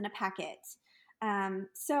 Everything comes in a packet.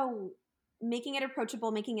 So making it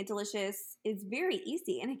approachable, making it delicious is very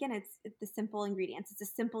easy. And again, it's the simple ingredients. It's the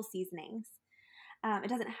simple seasonings. It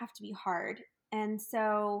doesn't have to be hard. And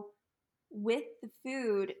so with the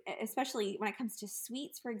food, especially when it comes to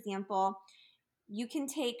sweets, for example, you can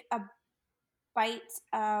take a bite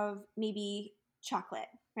of maybe chocolate,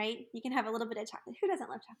 right? You can have a little bit of chocolate. Who doesn't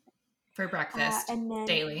love chocolate? For breakfast And then,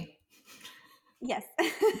 daily. yes.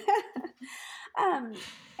 Um,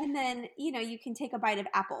 and then, you can take a bite of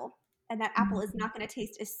apple, and that apple is Mhm. not going to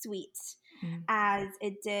taste as sweet Mm. as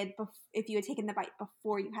it did if you had taken the bite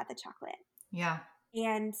before you had the chocolate. Yeah.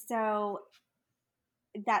 And so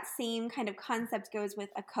that same kind of concept goes with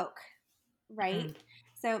a Coke, right? Mm.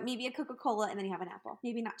 So maybe a Coca-Cola and then you have an apple.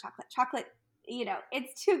 Maybe not chocolate. Chocolate,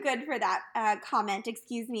 it's too good for that comment.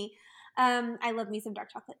 Excuse me. I love me some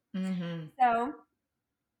dark chocolate. Mm-hmm. So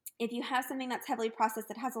if you have something that's heavily processed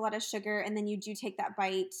that has a lot of sugar and then you do take that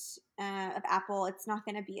bite of apple, it's not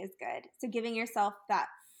going to be as good. So giving yourself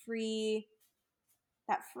free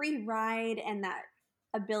that free ride and that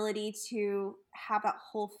ability to have that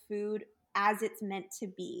whole food as it's meant to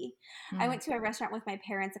be. I Mm. went to a restaurant with my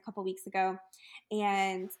parents a couple weeks ago,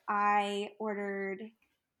 and I ordered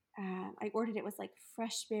it was like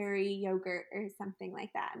fresh berry yogurt or something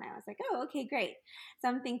like that, and I was like, oh, okay, great. So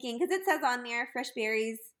I'm thinking, because it says on there fresh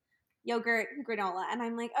berries, yogurt, granola, and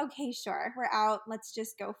I'm like, okay, sure, we're out. Let's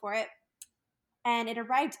just go for it. And it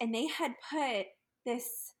arrived, and they had put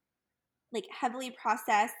this like heavily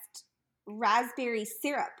processed raspberry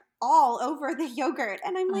syrup all over the yogurt,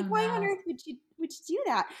 and I'm Oh like, why on no. earth would you do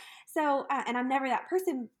that? So and I'm never that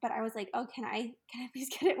person, but I was like, oh, can I please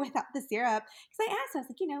get it without the syrup? Because I asked, I was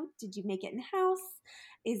like, did you make it in house?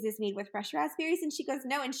 Is this made with fresh raspberries? And she goes,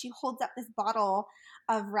 no. And she holds up this bottle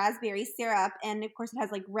of raspberry syrup, and of course it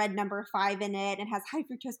has like red number 5 in it. It has high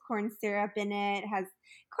fructose corn syrup in it. It has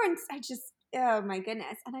corn. I just, oh my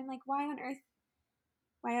goodness. And I'm like, why on earth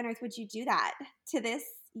would you do that to this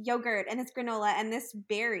yogurt and this granola and this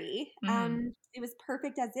berry? Mm. It was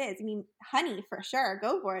perfect as is. I mean, honey for sure,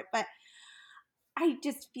 go for it. But I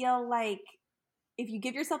just feel like if you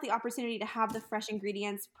give yourself the opportunity to have the fresh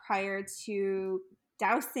ingredients prior to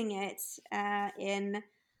dousing it in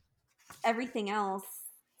everything else,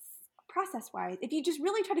 process wise, if you just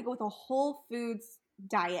really try to go with a whole foods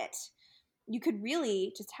diet, you could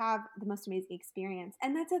really just have the most amazing experience.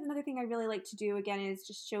 And that's another thing I really like to do again is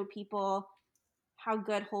just show people how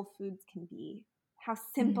good whole foods can be, how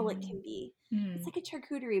simple it Mm. can be. It's Mm. like a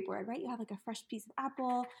charcuterie board, right? You have like a fresh piece of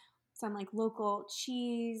apple, some like local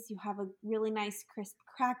cheese, you have a really nice crisp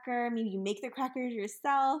cracker, maybe you make the crackers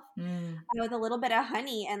yourself Mm. with a little bit of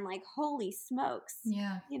honey, and like, holy smokes,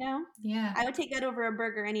 Yeah. you know? Yeah. I would take that over a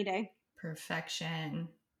burger any day. Perfection.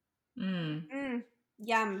 Mm. Mm,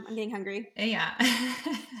 yum. I'm getting hungry. Yeah.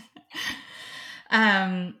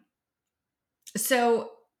 um,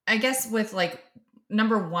 so I guess with like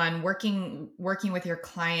number one, working with your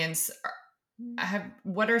clients, Mm,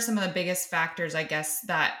 what are some of the biggest factors, I guess,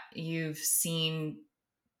 that you've seen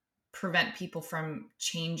prevent people from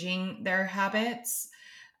changing their habits?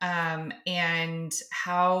 And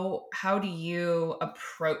how do you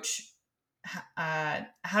approach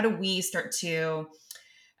how do we start to,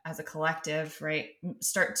 as a collective, right,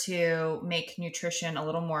 start to make nutrition a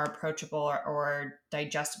little more approachable or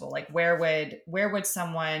digestible? Like where would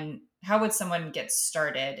someone how would someone get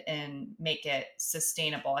started and make it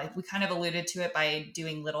sustainable? We kind of alluded to it by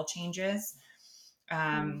doing little changes, mm.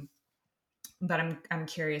 um, but I'm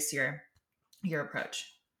curious your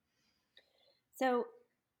approach. So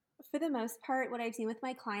for the most part, what I've seen with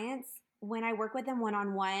my clients, when I work with them one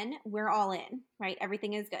on one, we're all in, right?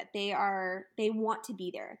 Everything is good. They want to be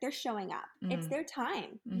there. They're showing up. It's Mm, their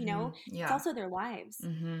time, mm-hmm. it's Yeah. also their lives.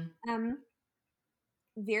 Mm-hmm. Um,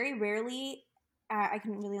 Very rarely, I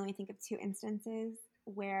can really only think of 2 instances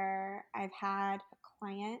where I've had a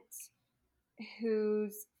client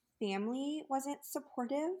whose family wasn't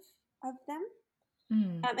supportive of them.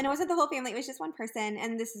 Mm, And it wasn't the whole family, it was just one person.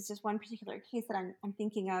 And this is just one particular case that I'm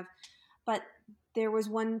thinking of. But there was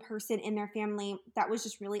one person in their family that was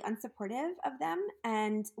just really unsupportive of them.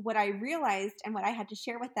 And what I realized and what I had to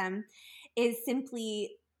share with them is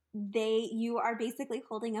simply you are basically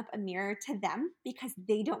holding up a mirror to them because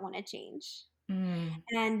they don't want to change. mm,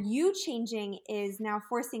 And you changing is now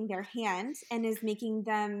forcing their hand and is making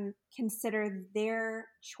them consider their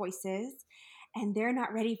choices, and they're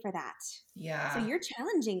not ready for that. So yeah. you're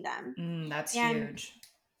challenging them. That's And huge.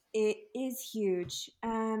 it is huge.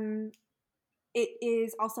 It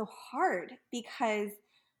is also hard because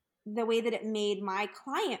the way that it made my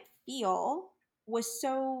client feel was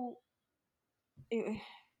so, eh,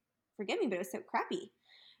 forgive me, but it was so crappy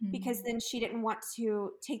because Mm, then she didn't want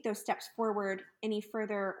to take those steps forward any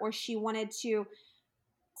further, or she wanted to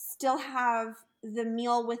still have the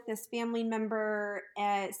meal with this family member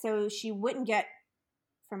so she wouldn't get,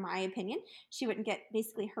 from my opinion, she wouldn't get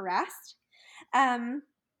basically harassed. Um,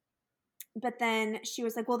 but then she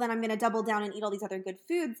was like, well, then I'm going to double down and eat all these other good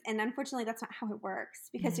foods. And unfortunately, that's not how it works,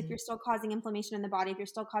 because if mm, you're still causing inflammation in the body, if you're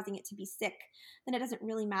still causing it to be sick, then it doesn't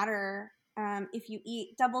really matter. If you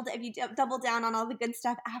double down on all the good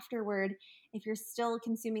stuff afterward, if you're still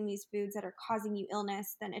consuming these foods that are causing you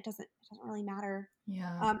illness, then it doesn't really matter.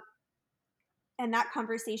 yeah. Um, and that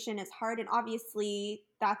conversation is hard, and obviously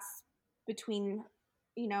that's between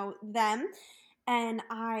them. and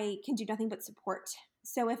I can do nothing but support.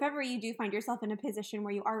 So if ever you do find yourself in a position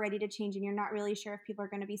where you are ready to change and you're not really sure if people are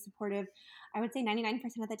going to be supportive, I would say 99%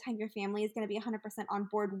 of the time your family is going to be 100% on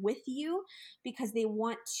board with you because they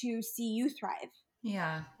want to see you thrive.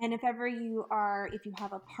 Yeah. And if ever you are, if you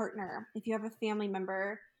have a partner, if you have a family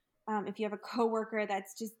member, if you have a coworker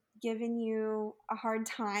that's just giving you a hard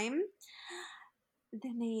time,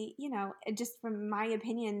 then they, just from my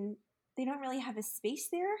opinion, they don't really have a space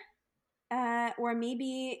there. Or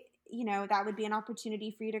maybe, that would be an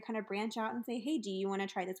opportunity for you to kind of branch out and say, hey, do you want to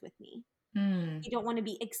try this with me? Mm. You don't want to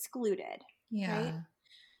be excluded, right?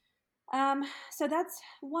 Yeah. So that's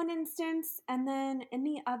one instance. And then in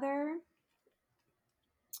the other,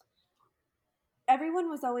 everyone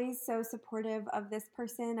was always so supportive of this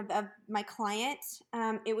person, of my client.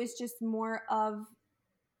 It was just more of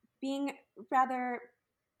being rather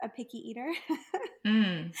a picky eater.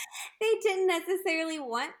 Mm. They didn't necessarily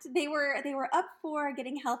want, they were up for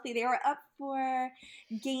getting healthy, they were up for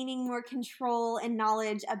gaining more control and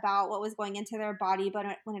knowledge about what was going into their body, but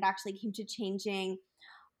when it actually came to changing,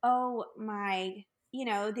 oh my,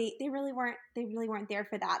 they really weren't there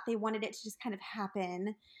for that. They wanted it to just kind of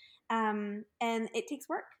happen. And it takes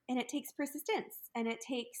work, and it takes persistence, and it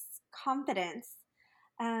takes confidence.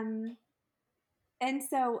 um, and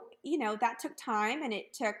so, that took time, and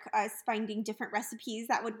it took us finding different recipes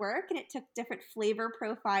that would work, and it took different flavor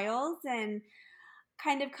profiles, and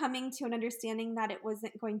kind of coming to an understanding that it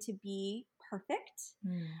wasn't going to be perfect,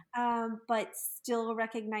 Mm. but still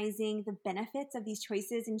recognizing the benefits of these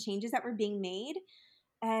choices and changes that were being made.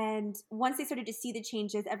 And once they started to see the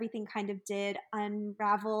changes, everything kind of did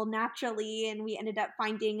unravel naturally, and we ended up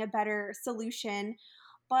finding a better solution.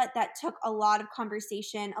 But that took a lot of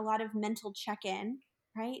conversation, a lot of mental check in,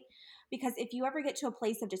 right? Because if you ever get to a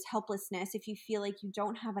place of just helplessness, if you feel like you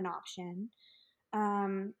don't have an option,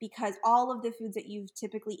 because all of the foods that you've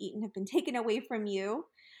typically eaten have been taken away from you,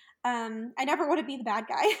 I never want to be the bad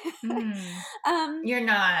guy. Mm. um, You're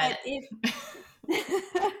not. but if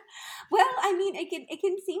well, I mean, it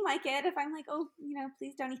can seem like it if I'm like, oh,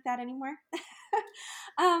 please don't eat that anymore.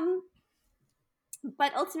 um,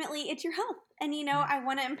 but ultimately, it's your health, and Yeah. I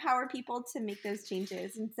want to empower people to make those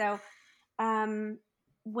changes. And so, um,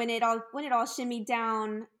 when it all shimmied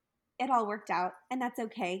down, it all worked out, and that's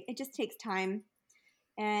okay. It just takes time,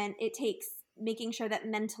 and it takes making sure that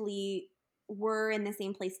mentally we're in the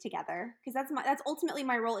same place together, because that's ultimately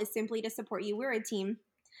my role, is simply to support you. We're a team.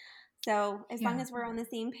 So as long Yeah. as we're on the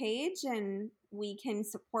same page and we can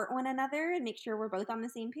support one another and make sure we're both on the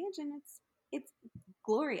same page, and it's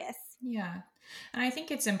glorious. Yeah. And I think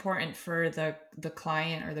it's important for the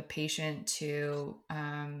client or the patient to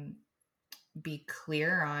be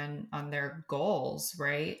clear on their goals,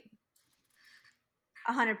 right?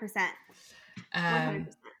 100%. Um,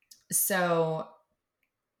 100%. so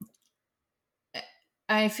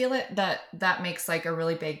I feel it that makes like a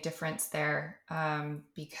really big difference there,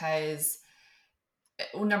 because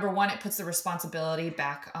number one, it puts the responsibility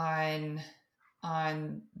back on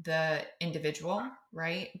the individual,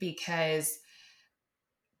 right? Because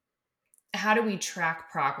how do we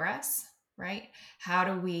track progress, right?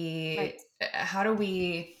 Right. How do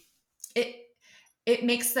we it it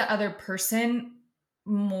makes the other person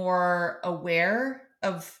more aware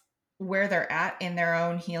of where they're at in their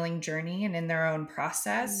own healing journey and in their own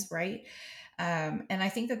process, Mm. right? And I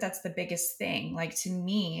think that that's the biggest thing, like to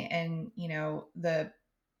me. And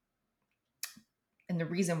the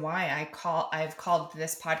reason why I've called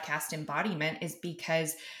this podcast embodiment is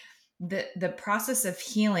because the process of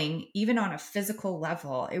healing, even on a physical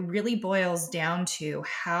level, it really boils down to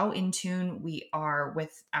how in tune we are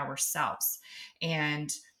with ourselves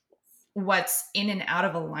and what's in and out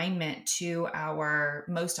of alignment to our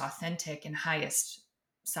most authentic and highest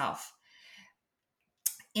self.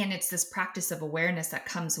 And it's this practice of awareness that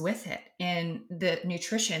comes with it. And the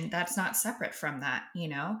nutrition, that's not separate from that,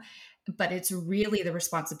 but it's really the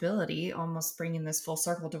responsibility, almost bringing this full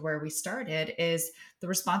circle to where we started, is the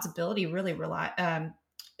responsibility really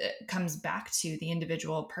comes back to the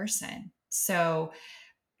individual person. So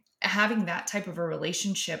having that type of a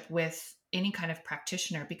relationship with any kind of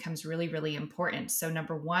practitioner becomes really, really important. So,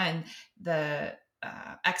 number one, the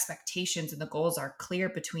expectations and the goals are clear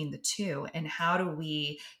between the two. And how do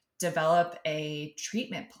we develop a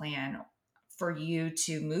treatment plan for you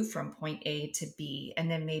to move from point A to B and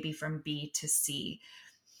then maybe from B to C?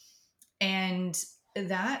 And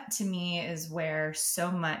that to me is where so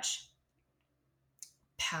much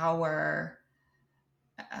power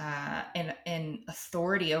and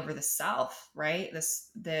authority over the self, right?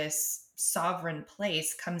 This sovereign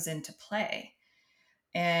place comes into play.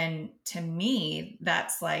 And to me,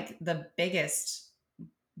 that's like the biggest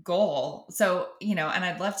goal. So, and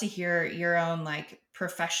I'd love to hear your own like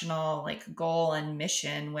professional like goal and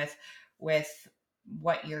mission with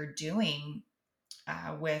what you're doing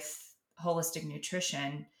with holistic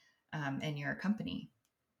nutrition in your company.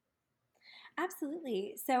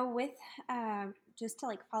 Absolutely. So, with just to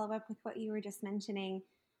like follow up with what you were just mentioning,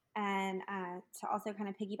 and to also kind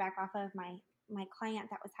of piggyback off of my client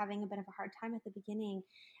that was having a bit of a hard time at the beginning,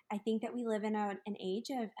 I think that we live in an age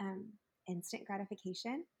of instant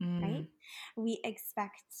gratification, right? Mm, We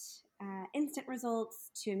expect instant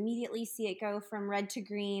results, to immediately see it go from red to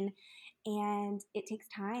green, and it takes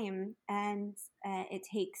time, and it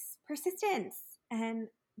takes persistence, and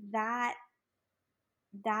that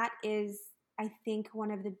that is, I think,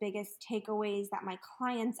 one of the biggest takeaways that my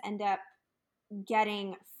clients end up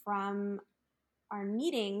getting from our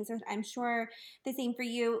meetings. I'm sure the same for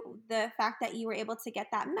you. The fact that you were able to get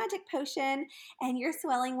that magic potion and your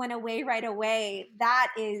swelling went away right away, that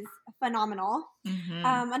is phenomenal.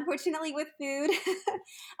 mm-hmm. Unfortunately, with food,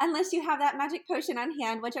 unless you have that magic potion on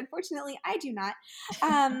hand, which unfortunately I do not,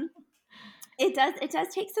 um, it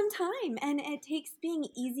does take some time, and it takes being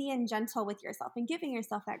easy and gentle with yourself and giving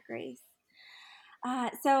yourself that grace.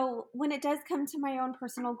 So when it does come to my own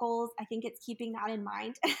personal goals, I think it's keeping that in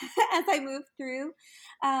mind as I move through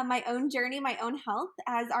my own journey, my own health,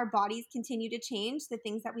 as our bodies continue to change. The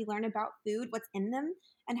things that we learn about food, what's in them,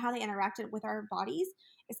 and how they interact with our bodies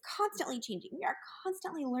is constantly changing. We are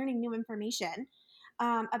constantly learning new information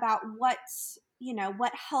about what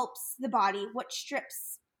helps the body, what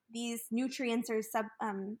strips these nutrients or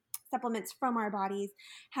supplements from our bodies.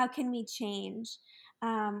 How can we change?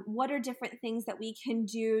 What are different things that we can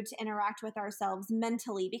do to interact with ourselves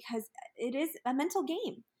mentally? Because it is a mental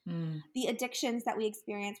game. Mm, The addictions that we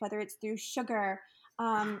experience, whether it's through sugar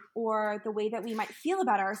or the way that we might feel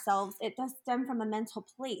about ourselves, it does stem from a mental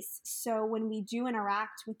place. So when we do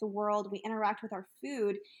interact with the world, we interact with our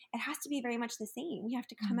food, it has to be very much the same. We have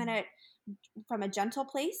to come at mm. it from a gentle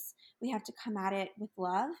place. We have to come at it with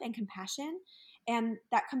love and compassion. And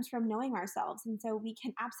that comes from knowing ourselves. And so we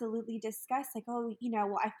can absolutely discuss, like, oh,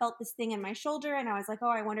 well, I felt this thing in my shoulder, and I was like, oh,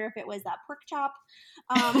 I wonder if it was that pork chop.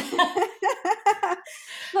 Um,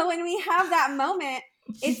 but when we have that moment,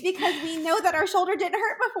 it's because we know that our shoulder didn't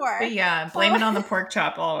hurt before. Yeah, blame So, it on the pork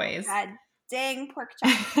chop always. God dang pork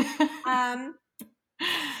chop. Um,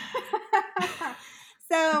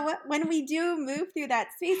 so when we do move through that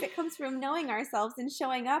space, it comes from knowing ourselves and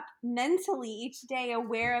showing up mentally each day,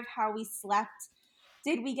 aware of how we slept.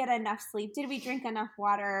 Did we get enough sleep? Did we drink enough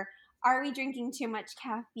water? Are we drinking too much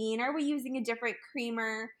caffeine? Are we using a different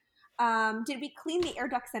creamer? Did we clean the air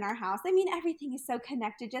ducts in our house? I mean, everything is so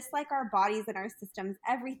connected, just like our bodies and our systems.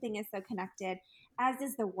 Everything is so connected, as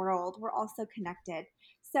is the world. We're all so connected.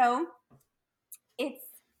 So it's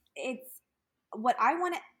it's what I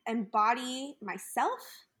want to embody myself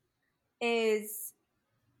is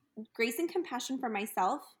grace and compassion for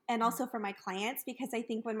myself and also for my clients, because I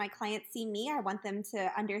think when my clients see me, I want them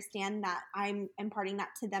to understand that I'm imparting that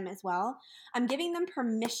to them as well. I'm giving them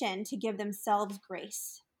permission to give themselves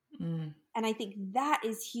grace. Mm, And I think that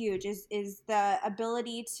is huge, is the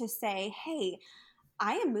ability to say, hey,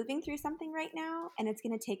 I am moving through something right now, and it's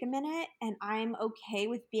going to take a minute, and I'm okay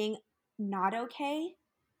with being not okay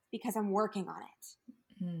because I'm working on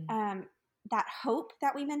it. mm, That hope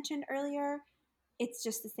that we mentioned earlier, it's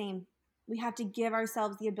just the same. We have to give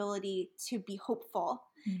ourselves the ability to be hopeful.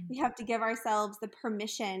 mm. We have to give ourselves the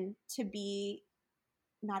permission to be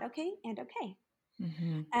not okay and okay.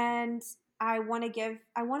 Mm-hmm. And I want to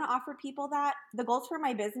offer people that the goals for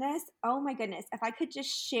my business. Oh my goodness. If I could just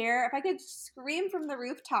share, if I could scream from the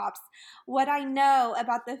rooftops what I know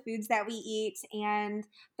about the foods that we eat and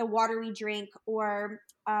the water we drink, or,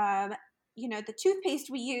 the toothpaste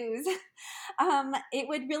we use, it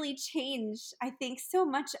would really change, I think, so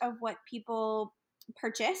much of what people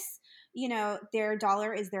purchase. Their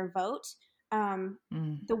dollar is their vote. Mm,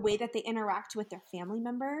 The way that they interact with their family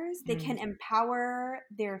members, they mm, can empower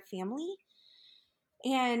their family.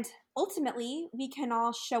 And ultimately, we can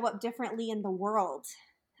all show up differently in the world.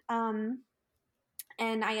 Um,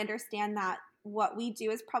 and I understand that what we do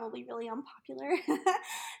is probably really unpopular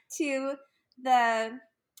to the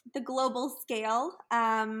the global scale.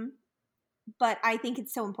 But I think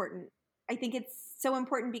it's so important. I think it's so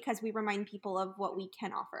important because we remind people of what we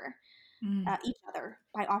can offer mm, each other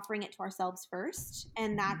by offering it to ourselves first,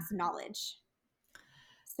 and mhm. that's knowledge.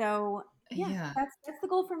 So yeah, Yeah. that's the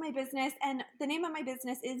goal for my business, and the name of my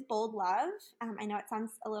business is Bold Love. I know it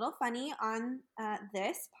sounds a little funny on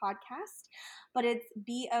this podcast, but it's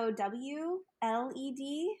BOWLED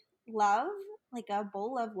Love. like a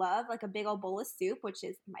bowl of love, like a big old bowl of soup, which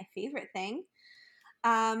is my favorite thing.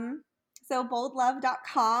 Um, so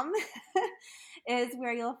boldlove.com is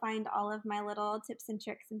where you'll find all of my little tips and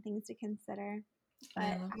tricks and things to consider. I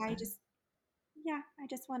But love I that. just, yeah, I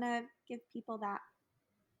just want to give people that.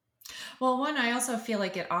 Well, one, I also feel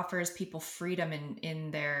like it offers people freedom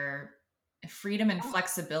in their freedom and Oh,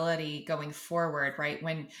 flexibility going forward, right?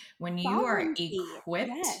 When you are sovereignty.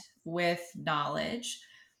 equipped Yes, with knowledge,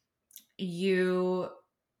 you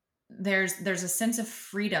there's a sense of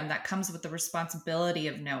freedom that comes with the responsibility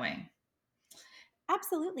of knowing.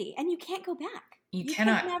 absolutely. And you can't go back. You You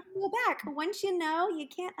can cannot. never go back. Once you know, you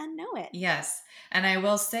can't unknow it. Yes, and I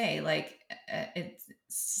will say, like, it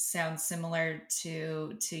sounds similar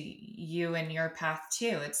to you and your path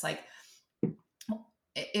too. It's like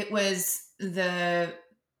it was the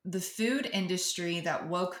food industry that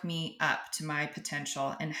woke me up to my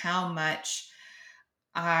potential and how much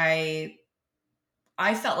I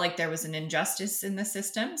I felt like there was an injustice in the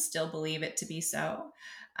system, still believe it to be so,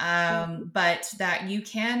 Mhm. but that you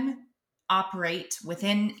can operate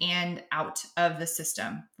within and out of the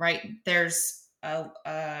system, right? There's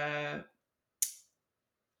a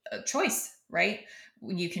choice, right?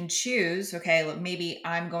 You can choose, okay, look, maybe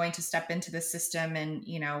I'm going to step into the system and,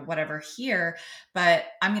 whatever here, but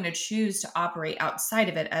I'm going to choose to operate outside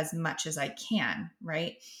of it as much as I can,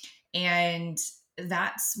 right? And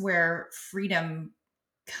that's where freedom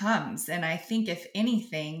comes. And I think if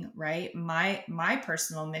anything, right, my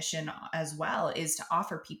personal mission as well is to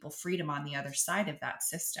offer people freedom on the other side of that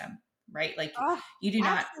system, right? Like Oh, you do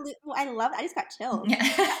not absolutely. Oh, I love that. I just got chills.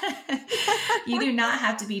 you do not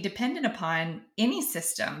have to be dependent upon any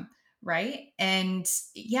system, right? And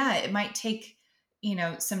yeah, it might take,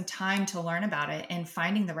 some time to learn about it and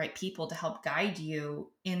finding the right people to help guide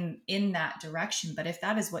you in that direction. But if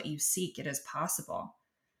that is what you seek, it is possible.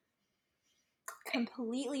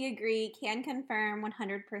 Completely agree. Can confirm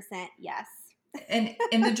 100% yes.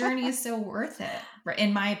 And the journey is so worth it, right?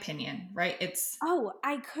 In my opinion, right? It's Oh,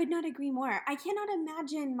 I could not agree more. I cannot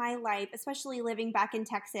imagine my life, especially living back in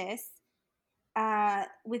Texas,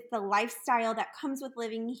 with the lifestyle that comes with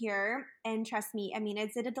living here. And trust me, I mean,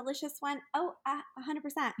 is it a delicious one? Oh,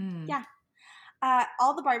 100%. mm, Yeah.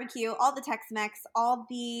 All the barbecue, all the Tex-Mex, all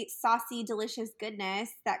the saucy, delicious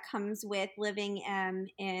goodness that comes with living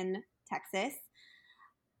in Texas.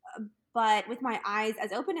 But with my eyes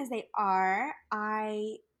as open as they are,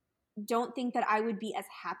 I don't think that I would be as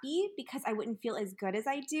happy because I wouldn't feel as good as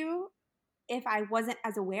I do if I wasn't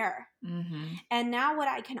as aware. mm-hmm, And now, what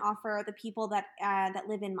I can offer the people that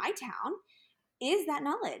live in my town is that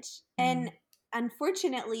knowledge. And mm,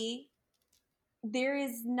 unfortunately, there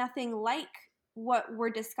is nothing like what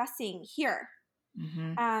we're discussing here.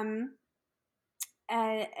 mm-hmm, Um,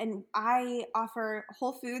 and I offer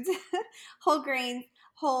whole foods, whole grains,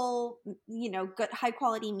 whole, good high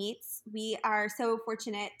quality meats. We are so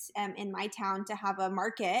fortunate in my town to have a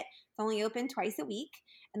market. It's only open twice a week,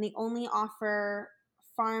 and they only offer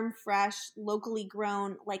farm fresh, locally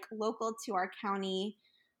grown, like local to our county,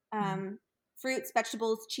 mm, fruits,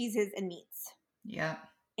 vegetables, cheeses, and meats. yeah.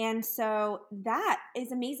 And so that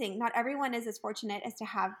is amazing. Not everyone is as fortunate as to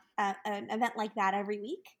have an event like that every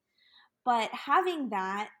week. But having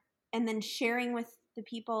that and then sharing with the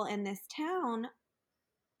people in this town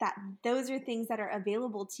that those are things that are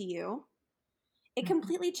available to you, it Mm-hmm.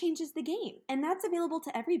 completely changes the game. And that's available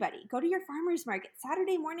to everybody. Go to your farmer's market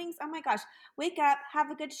Saturday mornings. Oh my gosh, wake up,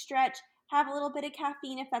 have a good stretch, have a little bit of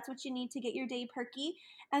caffeine if that's what you need to get your day perky.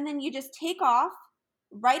 And then you just take off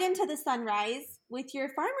right into the sunrise with your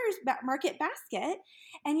farmer's market basket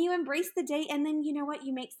and you embrace the day. And then you know what?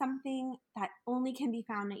 You make something that only can be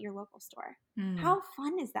found at your local store. Mm. How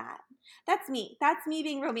fun is that? That's me. That's me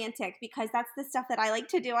being romantic because that's the stuff that I like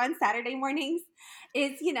to do on Saturday mornings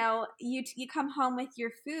is, you come home with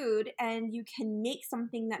your food and you can make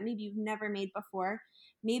something that maybe you've never made before.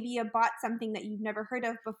 Maybe you bought something that you've never heard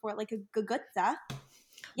of before, like a gugutza.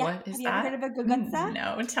 Yeah, What have is you ever heard that? of a gugutza?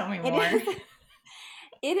 No, tell me It more. is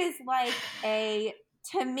it is like a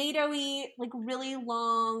tomatoey, like really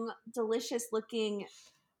long, delicious looking.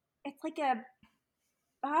 It's like a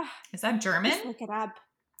Is that German? just look it up.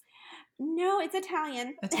 No, it's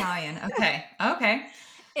Italian. Italian. Okay. Okay.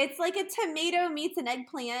 It's like a tomato meets an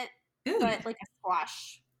eggplant, Ooh. but like a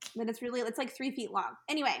squash. But it's like 3 feet long.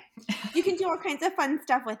 Anyway, you can do all kinds of fun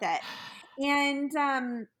stuff with it, and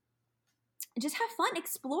just have fun,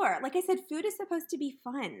 explore. Like I said, food is supposed to be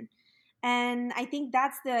fun, and I think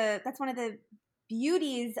that's one of the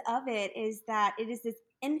beauties of it is that it is this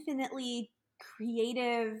infinitely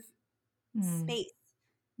creative Mm. space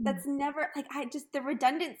That's never like the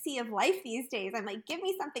redundancy of life these days. I'm like, give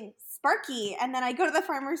me something sparky. And then I go to the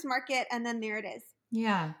farmer's market and then there it is.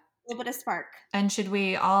 Yeah. A little bit of spark. And should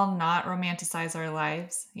we all not romanticize our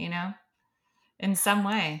lives, in some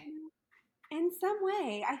way? In some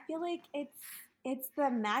way, I feel like it's the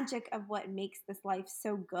magic of what makes this life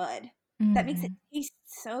so good. That makes it Mhm. taste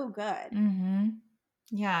so good. Mhm.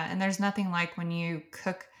 Yeah, and there's nothing like when you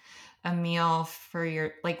cook a meal for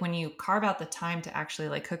when you carve out the time to actually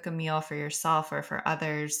like cook a meal for yourself or for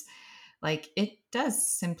others, like it does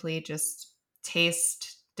simply just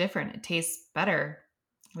taste different. It tastes better.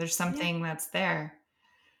 There's Yeah. something that's there.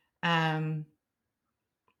 Um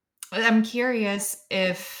I'm curious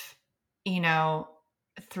if, you know,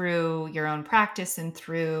 through your own practice and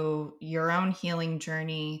through your own healing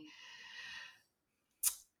journey,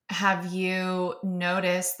 have you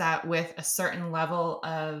noticed that with a certain level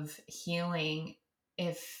of healing,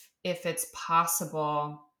 if it's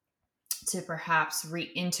possible to perhaps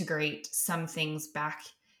reintegrate some things back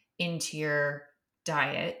into your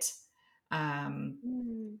diet? Um,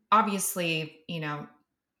 Mm. Obviously,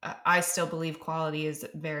 I still believe quality is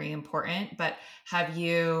very important, but have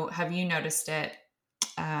you noticed it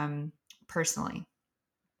personally?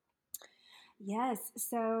 Yes.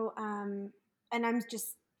 So, and I'm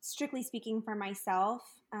just strictly speaking for myself,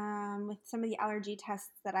 with some of the allergy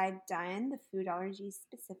tests that I've done, the food allergies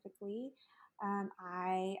specifically.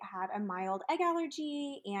 I had a mild egg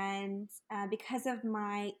allergy, and because of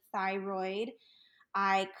my thyroid,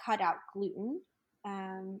 I cut out gluten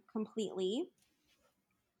completely.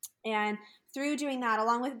 And through doing that,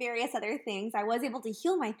 along with various other things, I was able to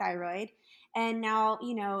heal my thyroid. And now,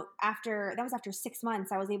 after that was after 6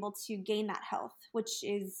 months, I was able to gain that health, which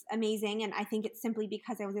is amazing. And I think it's simply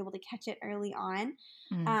because I was able to catch it early on.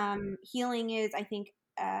 Mm, Healing is, I think,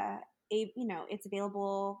 it's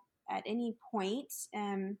available at any point.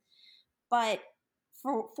 But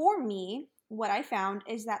for me, what I found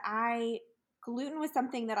is that I gluten was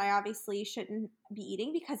something that I obviously shouldn't be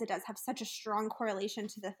eating because it does have such a strong correlation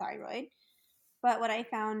to the thyroid. But what I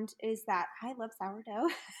found is that I love sourdough.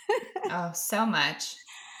 oh, so much.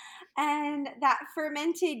 And that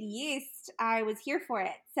fermented yeast, I was here for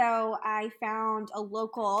it. So I found a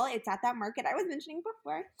local, it's at that market I was mentioning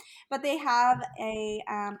before, but they have a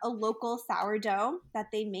local sourdough that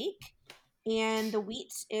they make, and the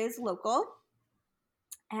wheat is local.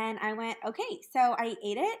 And I went, okay. So I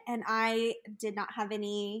ate it and I did not have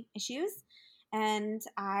any issues. And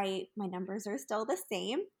my numbers are still the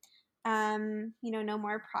same. No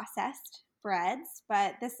more processed breads,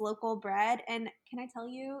 but this local bread. And can I tell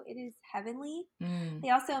you, it is heavenly. Mm.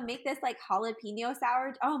 They also make this like jalapeno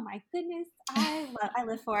sour. Oh my goodness. I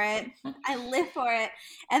live for it. I live for it.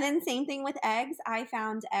 And then same thing with eggs. I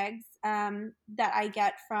found eggs that I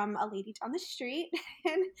get from a lady down the street.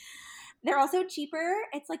 And they're also cheaper.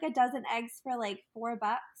 It's like a dozen eggs for like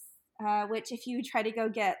 $4, which if you try to go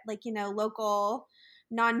get like, local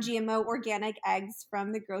non-GMO organic eggs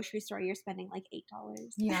from the grocery store, you're spending like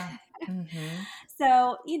 $8. Yeah. Mhm.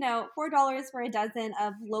 So, $4 for a dozen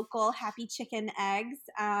of local happy chicken eggs.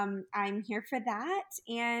 I'm here for that.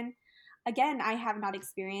 And again, I have not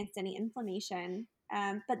experienced any inflammation.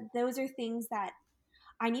 But those are things that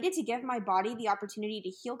I needed to give my body the opportunity to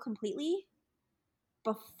heal completely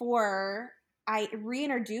before I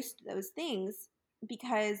reintroduced those things,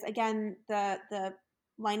 because again, the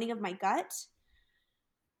lining of my gut,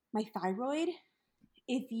 my thyroid,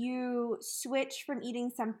 if you switch from eating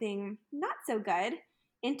something not so good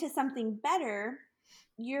into something better,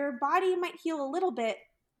 your body might heal a little bit,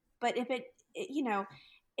 but if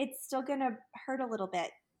it's still going to hurt a little bit.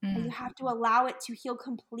 And you Mm. have to allow it to heal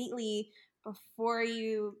completely before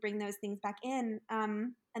you bring those things back in.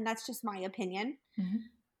 And that's just my opinion. Mhm.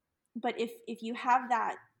 But if you have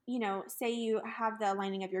that, say you have the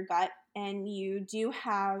lining of your gut and you do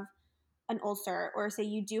have an ulcer, or say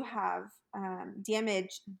you do have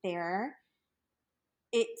damage there,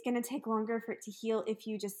 it's going to take longer for it to heal if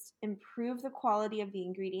you just improve the quality of the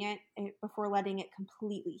ingredient before letting it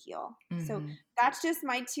completely heal. So Mhm. that's just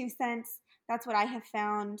my 2 cents. That's what I have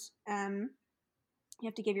found. You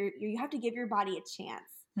have to give your body a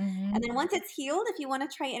chance. And Mhm. then once it's healed, if you want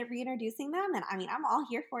to try reintroducing them, then I mean, I'm all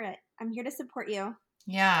here for it. I'm here to support you.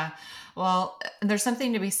 Yeah. Well, there's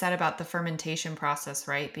something to be said about the fermentation process,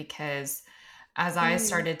 right? Because as I Mm,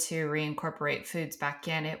 started to reincorporate foods back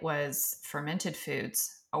in, it was fermented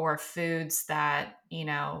foods or foods that,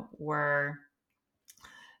 were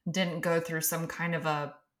didn't go through some kind of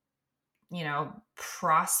a,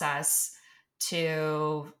 process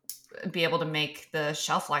to be able to make the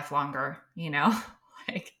shelf life longer,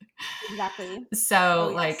 like exactly. Oh so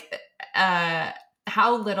yes. like uh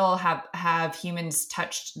how little have humans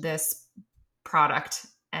touched this product?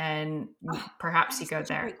 And Oh, that perhaps you is go such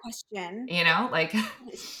a there, great question. you know, like, That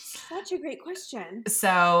is such a great question.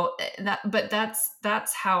 so but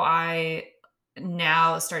that's how I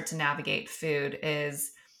now start to navigate food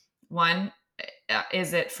is one,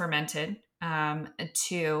 is it fermented?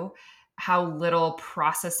 Two, how little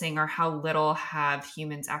processing or how little have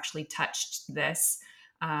humans actually touched this?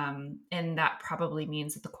 And that probably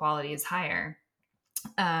means that the quality is higher.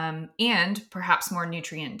 And perhaps more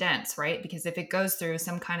nutrient dense, right? Because if it goes through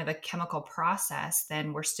some kind of a chemical process,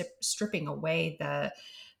 then we're stripping away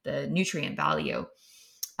the nutrient value.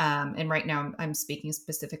 And right now I'm speaking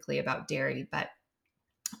specifically about dairy, but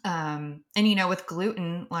and with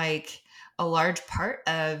gluten, like a large part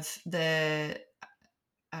of the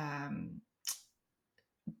um,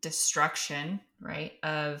 destruction, right,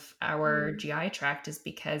 of our Mm. GI tract is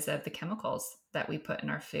because of the chemicals that we put in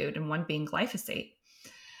our food, and one being glyphosate.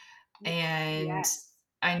 And Yes.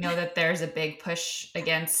 I know that there's a big push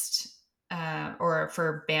against or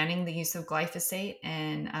for banning the use of glyphosate.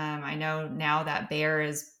 And I know now that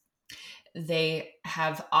they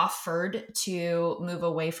have offered to move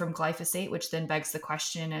away from glyphosate, which then begs the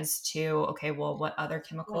question as to, okay, well, what other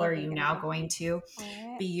chemical What are are they you going to now going replace to for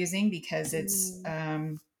it? be using? Because it's,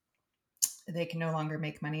 Mm. they can no longer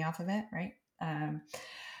make money off of it, right?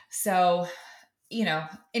 So,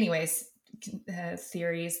 anyways,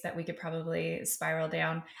 theories that we could probably spiral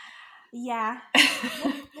down. Yeah. Yep,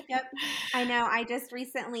 yep, yep. I know. I just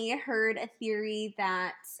recently heard a theory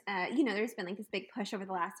that, there's been like this big push over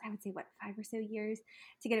the last, I would say, 5 or so years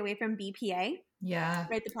to get away from BPA, Yeah.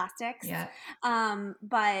 right? The plastics. Yeah.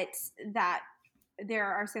 But that there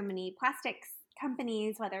are so many plastics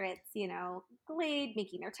companies, whether it's, Glade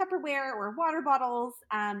making their Tupperware or water bottles,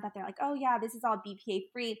 that they're like, oh, yeah, this is all BPA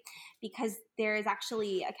free because there is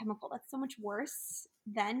actually a chemical that's so much worse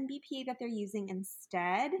than BPA that they're using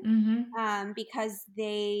instead, Mm-hmm. because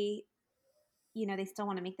they still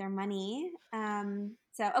want to make their money.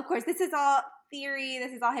 So, of course, this is all theory.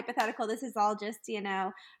 This is all hypothetical. This is all just,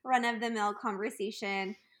 run of the mill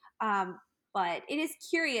conversation. Um, but it is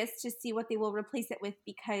curious to see what they will replace it with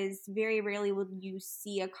because very rarely will you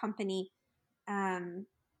see a company um,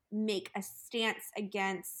 make a stance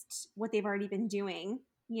against what they've already been doing.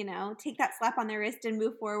 Take that slap on their wrist and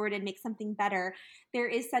move forward and make something better. There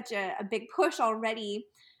is such a big push already,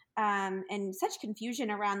 and such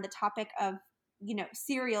confusion around the topic of,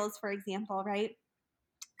 cereals, for example, right?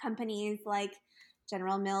 Companies like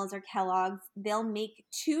General Mills or Kellogg's, they'll make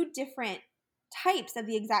two different types of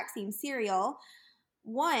the exact same cereal.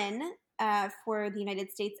 One for the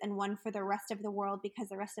United States and one for the rest of the world because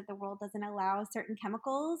the rest of the world doesn't allow certain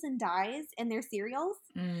chemicals and dyes in their cereals.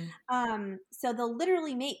 Mm. So they're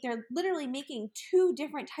literally making two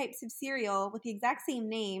different types of cereal with the exact same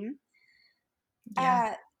name.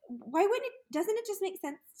 Yeah. Why wouldn't it? Doesn't it just make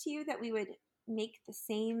sense to you that we would make the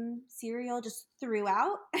same cereal just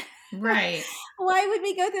throughout? Right. Why would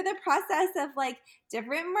we go through the process of like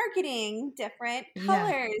different marketing, different Yeah.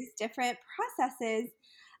 colors, different processes?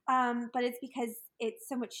 But it's because it's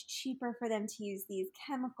so much cheaper for them to use these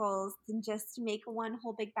chemicals than just make one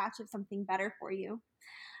whole big batch of something better for you.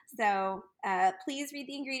 So please read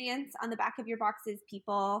the ingredients on the back of your boxes,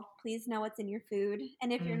 people. Please know what's in your food.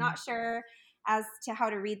 And if you're Mm. not sure as to how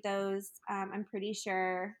to read those, I'm pretty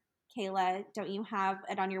sure, Kayla, don't you have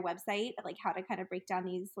it on your website of like how to kind of break down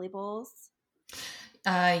these labels?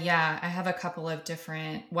 Yeah, I have a couple of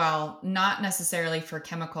different, well, not necessarily for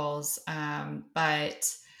chemicals,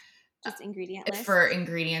 but Just ingredient for lists?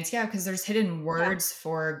 ingredients. Yeah, because there's hidden Yeah. words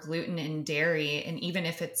for gluten and dairy. And even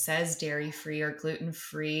if it says dairy free or gluten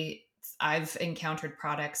free, I've encountered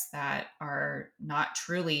products that are not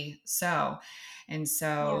truly so. And Yeah.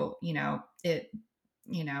 so, it,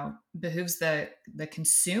 behooves the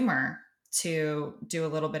consumer to do a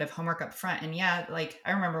little bit of homework up front. And yeah, like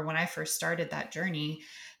I remember when I first started that journey,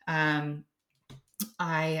 um,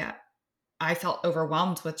 I I felt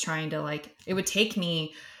overwhelmed with trying to, like, it would take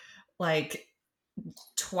me like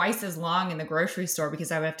twice as long in the grocery store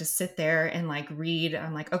because I would have to sit there and like read.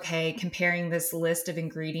 I'm like, okay, comparing this list of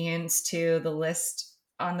ingredients to the list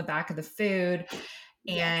on the back of the food.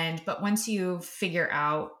 Yes. But once you figure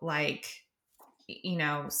out, like,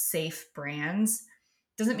 safe brands,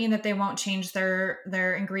 doesn't mean that they won't change their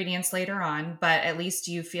ingredients later on, but at least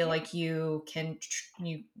you feel Yeah. like you can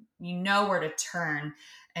you know where to turn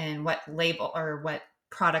and what label or what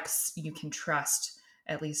products you can trust,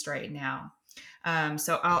 at least right now.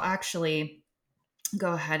 So I'll actually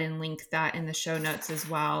go ahead and link that in the show notes as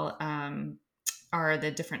well. Are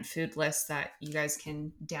the different food lists that you guys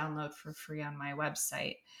can download for free on my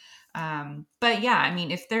website. But yeah, I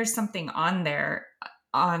mean, if there's something on there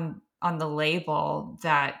on the label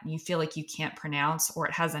that you feel like you can't pronounce or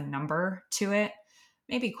it has a number to it,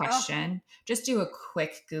 maybe Oh, question. Just do a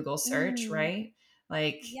quick Google search, mm, right?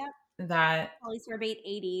 Like yep. that. Polysorbate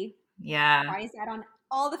 80. Yeah. Why is that on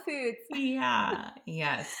all the foods? Yeah.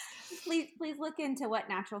 Yes. Please look into what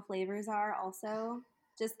natural flavors are also.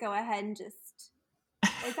 Just go ahead and just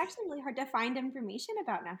it's actually really hard to find information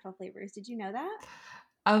about natural flavors. Did you know that?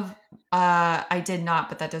 Of I did not,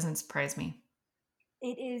 but that doesn't surprise me.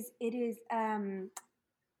 It is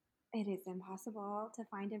impossible to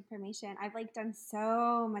find information. I've like done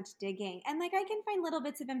so much digging, and like I can find little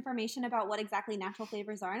bits of information about what exactly natural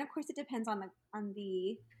flavors are, and of course it depends on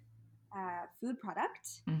the food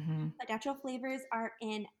product. Hmm. But natural flavors are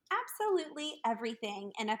in absolutely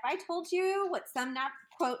everything. And if I told you what some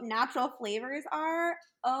quote natural flavors are,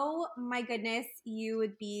 oh my goodness, you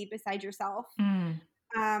would be beside yourself. Mm.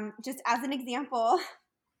 Just as an example,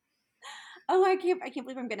 oh, I can't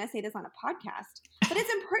believe I'm going to say this on a podcast, but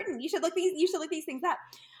it's important. You should look these things up.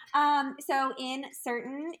 So in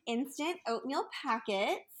certain instant oatmeal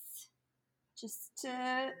packets, just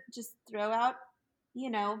throw out,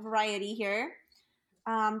 variety here.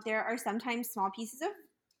 There are sometimes small pieces of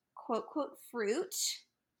quote fruit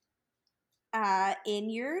in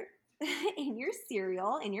your in your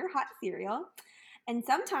cereal, in your hot cereal, and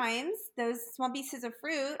sometimes those small pieces of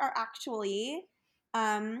fruit are actually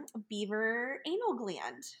beaver anal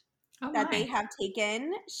gland Oh that they my. have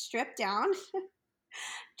taken, stripped down,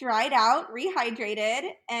 dried out, rehydrated,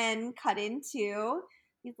 and cut into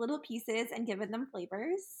these little pieces and given them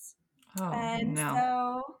flavors. Oh And no.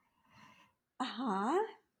 so, uh huh.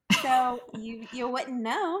 So you wouldn't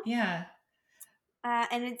know, Yeah.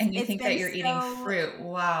 and And you it's think been that you're eating so fruit.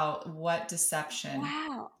 Wow, what deception.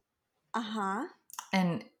 wow. Uh-huh.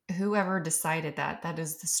 And whoever decided that, that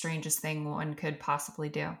is the strangest thing one could possibly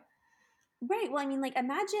do. Right. Well, I mean, like,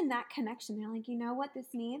 imagine that connection. They're like, you know what this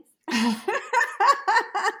needs?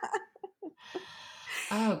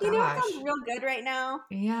 Oh You know what gosh. sounds real good right now?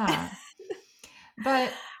 Yeah.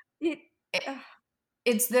 But It, it, ugh,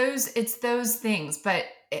 it's those things, but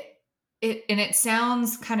it and it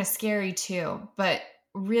sounds kind of scary too, but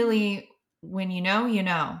mhm, really when you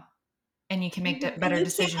know, and you can make mhm. And better you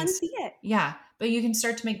can't decisions. unsee it. Yeah, but you can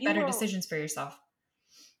start to make You better will, decisions for yourself.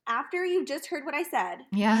 after you've just heard what I said,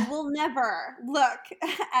 you Yeah. will never look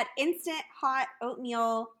at instant hot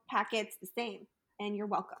oatmeal packets the same. And you're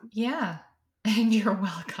welcome. Yeah. And you're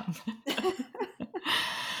welcome.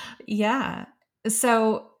 Yeah.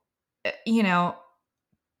 So, you know,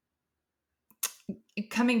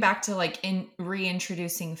 coming back to like in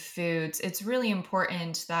reintroducing foods, it's really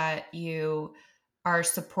important that you are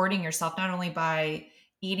supporting yourself not only by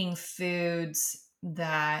eating foods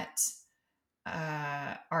that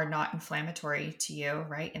are not inflammatory to you,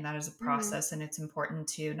 right? And that is a Mhm. process. And it's important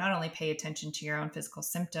to not only pay attention to your own physical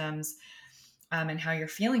symptoms and how you're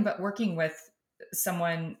feeling, but working with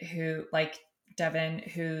someone who, like Devon,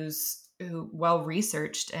 who well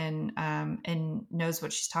researched and knows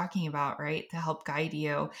what she's talking about, right, to help guide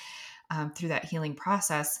you through that healing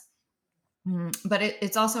process. But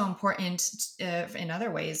it's also important in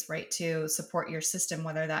other ways, right, to support your system,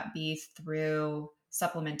 whether that be through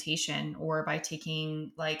supplementation or by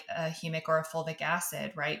taking like a humic or a fulvic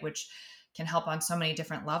acid, right, which can help on so many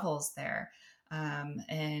different levels there.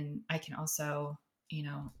 And I can also,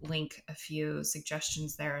 link a few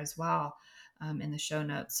suggestions there as well in the show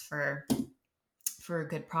notes for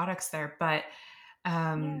good products there. But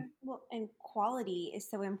Yeah, um, well, and quality is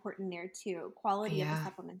so important there too. Quality of the yeah.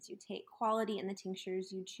 supplements you take, quality in the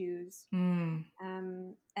tinctures you choose. Mm,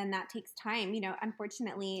 And that takes time.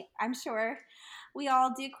 Unfortunately, I'm sure we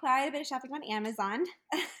all do quite a bit of shopping on Amazon.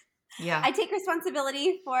 yeah. I take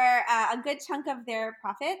responsibility for a good chunk of their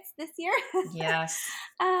profits this year. Yes.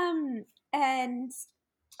 um, and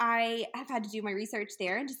I have had to do my research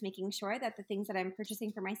there and just making sure that the things that I'm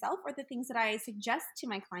purchasing for myself or the things that I suggest to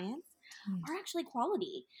my clients Mm. are actually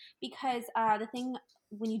quality. Because the thing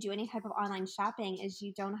when you do any type of online shopping is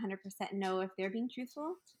you don't 100% know if they're being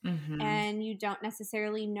truthful, Hmm. and you don't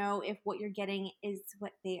necessarily know if what you're getting is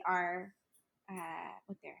what they're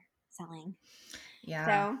selling. Yeah.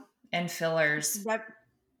 So, And fillers. rep-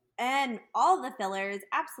 and all the fillers,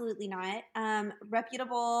 absolutely not.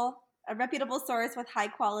 A reputable source with high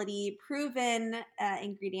quality, proven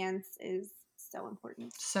ingredients is so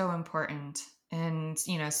important. So important. And,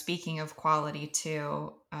 speaking of quality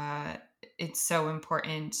too, it's so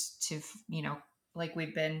important to, like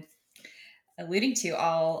we've been alluding to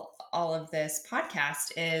all of this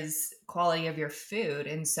podcast is quality of your food.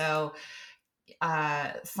 And so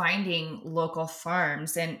finding local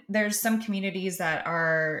farms. And there's some communities that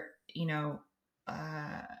are,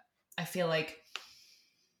 I feel like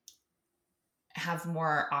have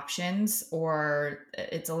more options, or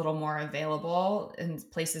it's a little more available in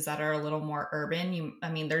places that are a little more urban.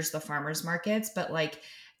 There's the farmers markets, but like,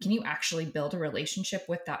 can you actually build a relationship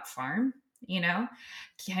with that farm? Mm.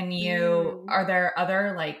 Are there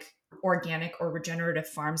other like organic or regenerative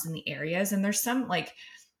farms in the areas? And there's some like,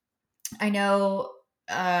 I know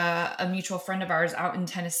a mutual friend of ours out in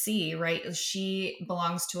Tennessee, right? She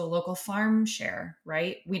belongs to a local farm share,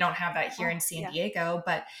 right? We don't have that here Oh, in San yeah. Diego,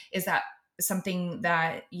 but is that something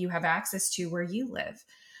that you have access to where you live?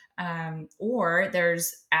 Or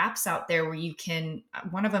there's apps out there where you can,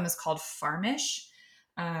 one of them is called Farmish,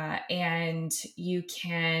 and you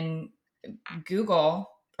can Google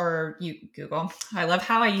or you Google. I love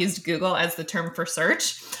how I used Google as the term for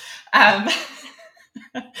search. Um,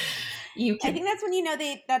 you I can think that's when you know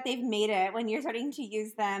that they've made it, when you're starting to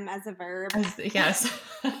use them as a verb. Yes.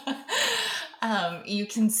 You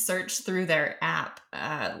can search through their app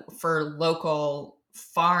for local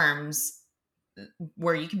farms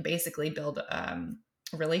where you can basically build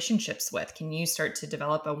relationships with. Can you start to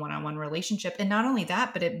develop a one-on-one relationship? And not only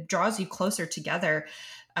that, but it draws you closer together,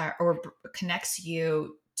 connects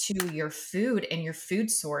you to your food and your food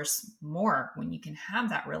source more when you can have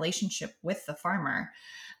that relationship with the farmer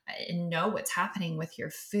and know what's happening with your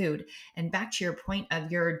food. And back to your point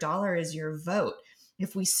of your dollar is your vote.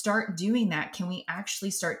 If we start doing that, can we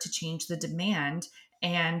actually start to change the demand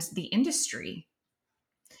and the industry?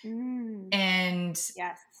 Mm. And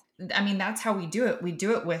Yes. that's how we do it. We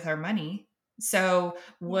do it with our money. So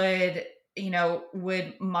Yeah.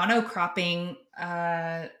 would monocropping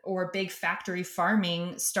or big factory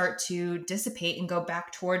farming start to dissipate and go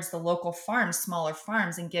back towards the local farms, smaller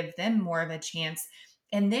farms, and give them more of a chance?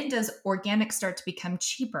 And then does organic start to become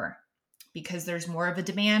cheaper because there's more of a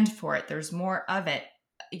demand for it? There's more of it,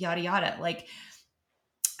 yada yada. Like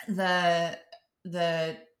the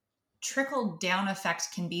the trickle down effect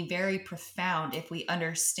can be very profound if we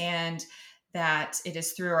understand that it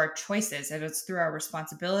is through our choices, and it's through our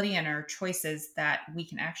responsibility and our choices that we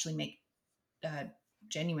can actually make uh,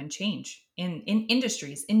 genuine change in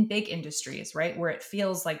industries, in big industries, right? Where it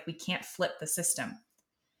feels like we can't flip the system.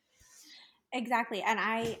 Exactly. And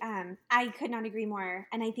I could not agree more.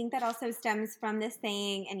 And I think that also stems from this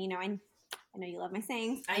saying, and I know you love my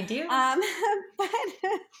sayings. I do. Um, but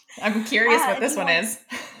I'm curious what if this you one want, is.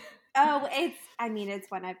 oh,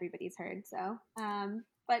 it's one everybody's heard. So,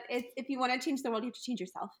 but it's, if you want to change the world, you have to change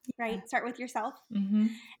yourself, right? Start with yourself. Mm-hmm.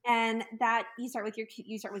 And that you start with yourself,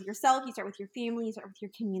 you start with your family, you start with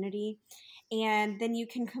your community, and then you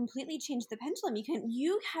can completely change the pendulum.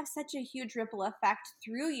 You have such a huge ripple effect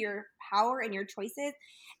through your power and your choices.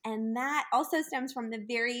 And that also stems from the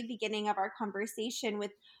very beginning of our conversation,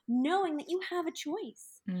 with knowing that you have a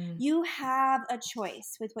choice. Mm. You have a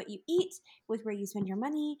choice with what you eat, with where you spend your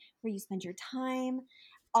money, where you spend your time,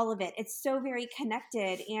 all of it. It's so very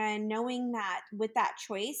connected. And knowing that with that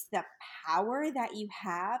choice, the power that you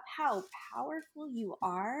have, how powerful you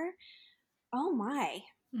are, oh my,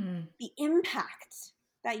 Mm. the impact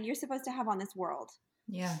that you're supposed to have on this world.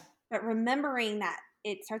 Yeah. But remembering that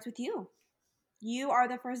it starts with you. You are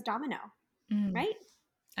the first domino, Mm. right?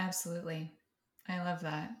 Absolutely. I love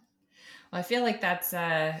that. Well, I feel like that's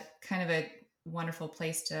kind of a wonderful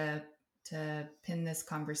place to pin this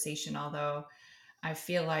conversation. Although I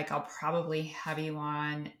feel like I'll probably have you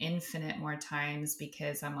on infinite more times,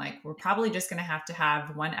 because I'm like, we're probably just going to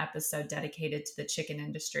have one episode dedicated to the chicken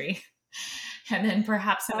industry, and then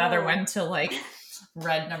perhaps another Oh, one to like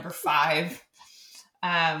red number 5.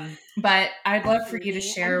 But I'd love for you to absolutely. I'm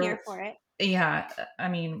share. here for it. Yeah,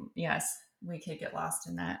 yes, we could get lost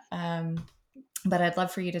in that. But I'd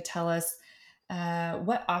love for you to tell us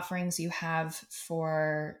what offerings you have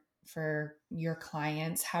for your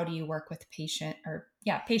clients. How do you work with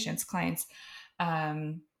patients, clients,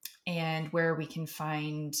 um, and where we can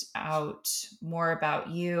find out more about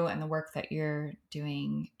you and the work that you're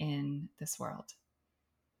doing in this world.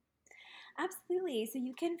 Absolutely. So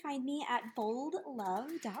you can find me at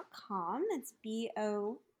boldlove.com. That's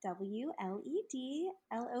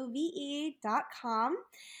BOWLEDLOVE.com.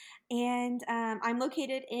 And I'm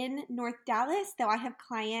located in North Dallas, though I have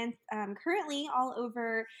clients currently all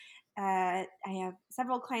over. I have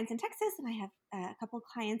several clients in Texas, and I have a couple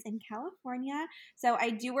clients in California. So I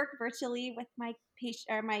do work virtually with my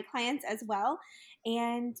my clients as well.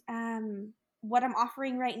 And what I'm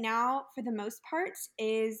offering right now, for the most part,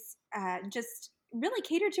 is just really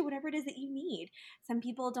cater to whatever it is that you need. Some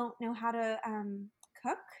people don't know how to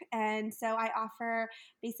cook. And so I offer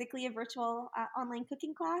basically a virtual online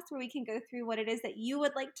cooking class where we can go through what it is that you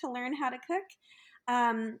would like to learn how to cook.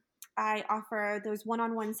 Um, I offer those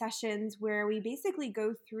one-on-one sessions where we basically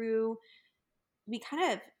go through, we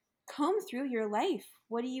kind of comb through your life.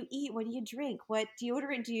 What do you eat? What do you drink? What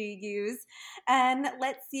deodorant do you use? And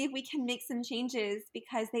let's see if we can make some changes,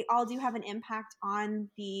 because they all do have an impact on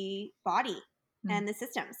the body Mm. and the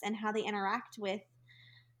systems and how they interact with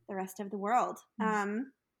the rest of the world.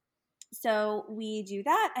 So we do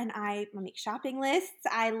that, and I make shopping lists.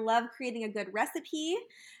 I love creating a good recipe.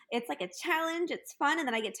 It's like a challenge. It's fun, and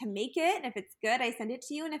then I get to make it. And if it's good, I send it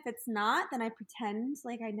to you, and if it's not, then I pretend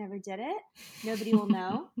like I never did it. Nobody will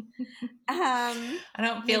know. I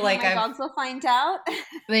don't feel Maybe like my I've, dogs will find out.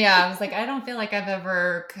 yeah, I was like, I don't feel like I've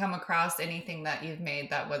ever come across anything that you've made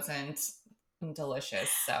that wasn't delicious.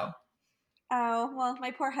 So, Oh, well,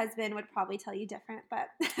 my poor husband would probably tell you different, but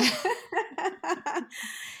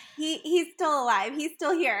he's still alive. He's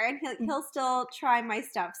still here, and he'll still try my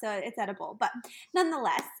stuff, so it's edible. But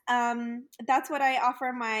nonetheless, that's what I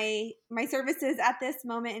offer my services at this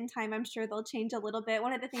moment in time. I'm sure they'll change a little bit.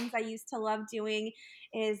 One of the things I used to love doing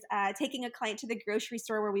is taking a client to the grocery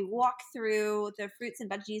store where we walk through the fruits and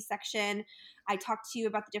veggies section. I talk to you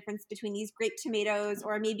about the difference between these grape tomatoes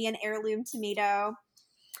or maybe an heirloom tomato,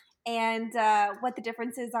 and what the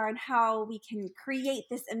differences are and how we can create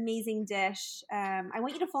this amazing dish. I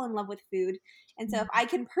want you to fall in love with food. And so if I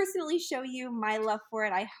can personally show you my love for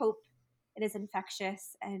it, I hope it is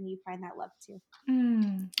infectious and you find that love too.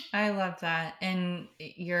 I love that. And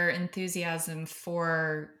your enthusiasm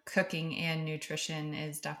for cooking and nutrition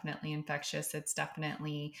is definitely infectious. It's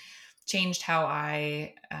definitely changed how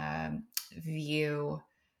I view,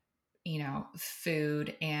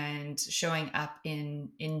 food and showing up in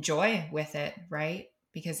joy with it, right?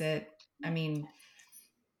 Because I mean,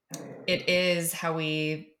 it is how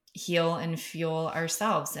we heal and fuel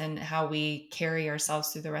ourselves and how we carry ourselves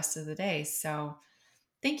through the rest of the day. So,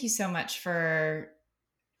 thank you so much for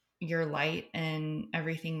your light and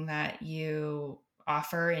everything that you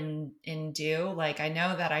offer and do. Like, I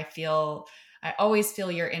know that I always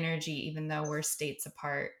feel your energy, even though we're states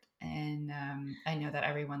apart. And I know that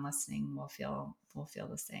everyone listening will feel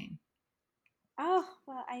the same. Oh,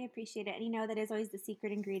 well, I appreciate it. And you know, that is always the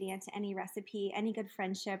secret ingredient to any recipe, any good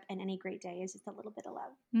friendship, and any great day is just a little bit of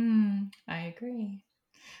love. I agree.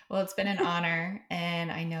 Well, it's been an honor,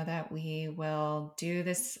 and I know that we will do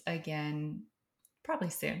this again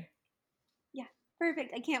probably soon. Yeah,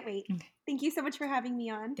 perfect. I can't wait. Okay. Thank you so much for having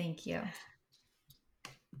me on. Thank you.